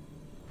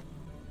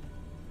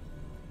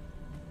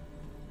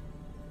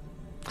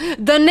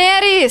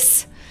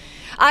 Daenerys!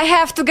 I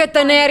have to get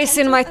Daenerys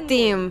in my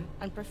team.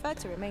 And prefer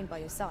to remain by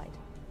your side.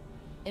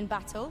 In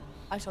battle,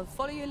 I shall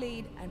follow your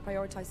lead and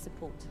prioritize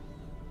support.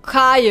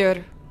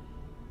 Higher.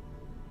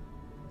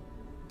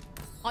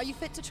 Are you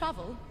fit to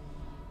travel?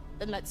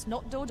 Then let's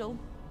not dawdle.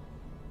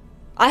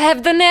 I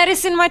have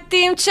Daenerys in my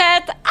team,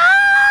 chat. Ah!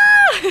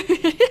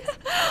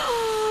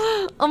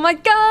 Oh my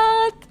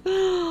god!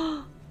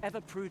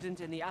 Ever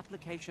prudent in the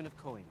application of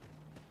coin.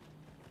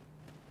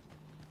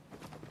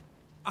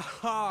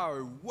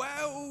 Oh,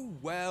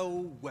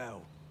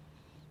 well.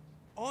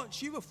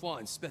 Aren't you a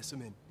fine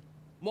specimen?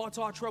 Might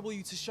I trouble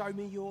you to show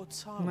me your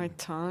tongue? My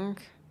tongue?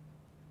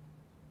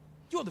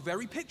 You're the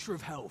very picture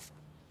of health.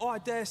 I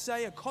dare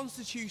say a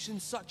constitution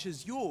such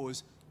as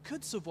yours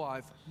could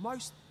survive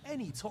most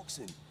any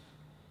toxin.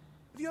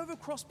 Have you ever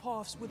crossed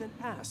paths with an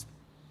asp?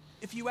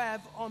 If you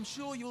have, I'm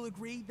sure you'll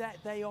agree that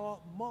they are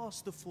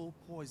masterful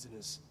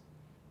poisoners.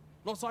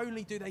 Not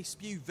only do they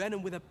spew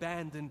venom with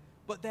abandon,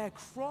 but they're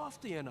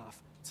crafty enough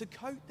to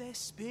coat their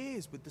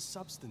spears with the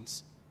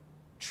substance.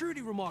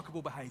 Truly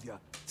remarkable behavior.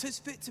 'Tis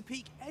fit to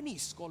pique any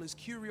scholar's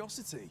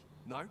curiosity,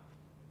 no?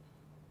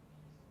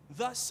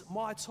 Thus,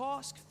 my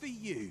task for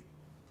you.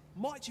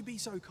 Might you be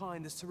so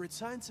kind as to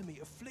return to me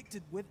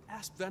afflicted with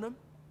asp venom?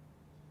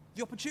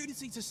 The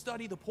opportunity to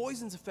study the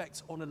poison's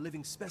effects on a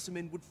living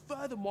specimen would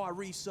further my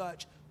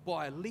research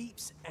by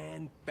leaps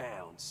and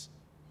bounds.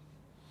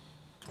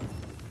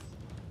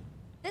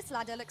 This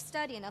ladder looks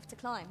sturdy enough to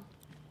climb.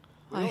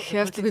 I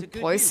have to be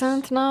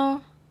poisoned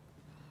now?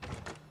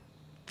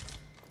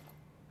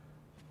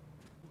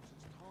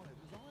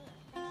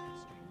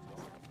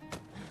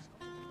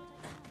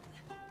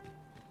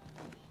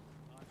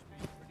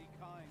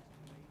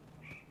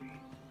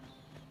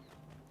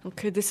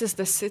 Okay, this is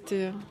the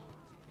city.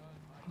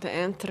 The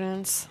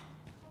entrance.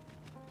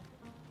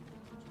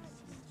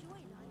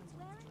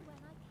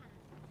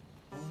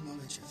 All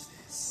knowledge of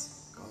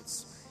this,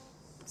 God's way,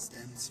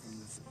 stems from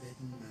the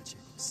forbidden magic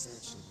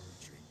research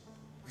laboratory,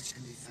 which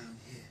can be found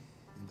here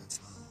in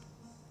Battahl.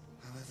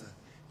 However,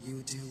 you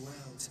would do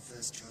well to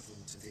first travel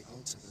to the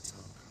Alta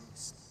Battahl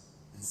coast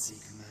and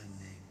seek a man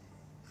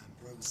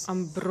named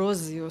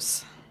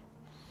Ambrosius.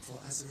 For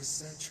as a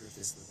researcher of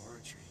this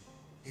laboratory,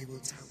 he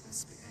will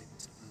doubtless be able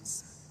to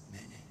answer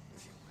many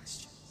of your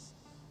questions.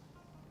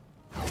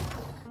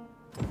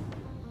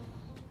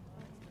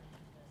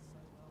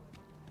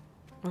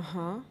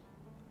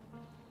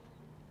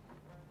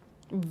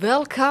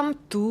 Welcome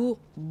to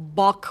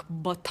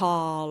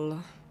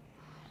Battahl,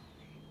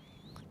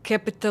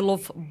 capital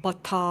of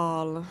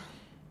Battahl.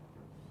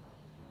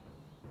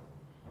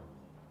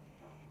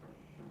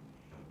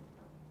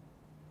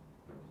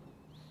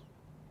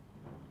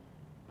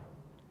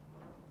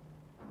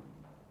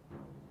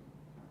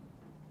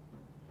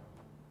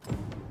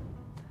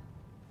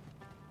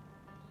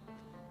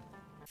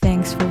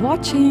 Thanks for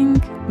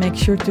watching! Make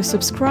sure to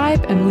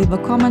subscribe and leave a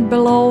comment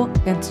below,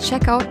 and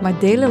check out my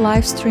daily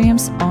live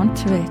streams on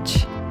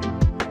Twitch.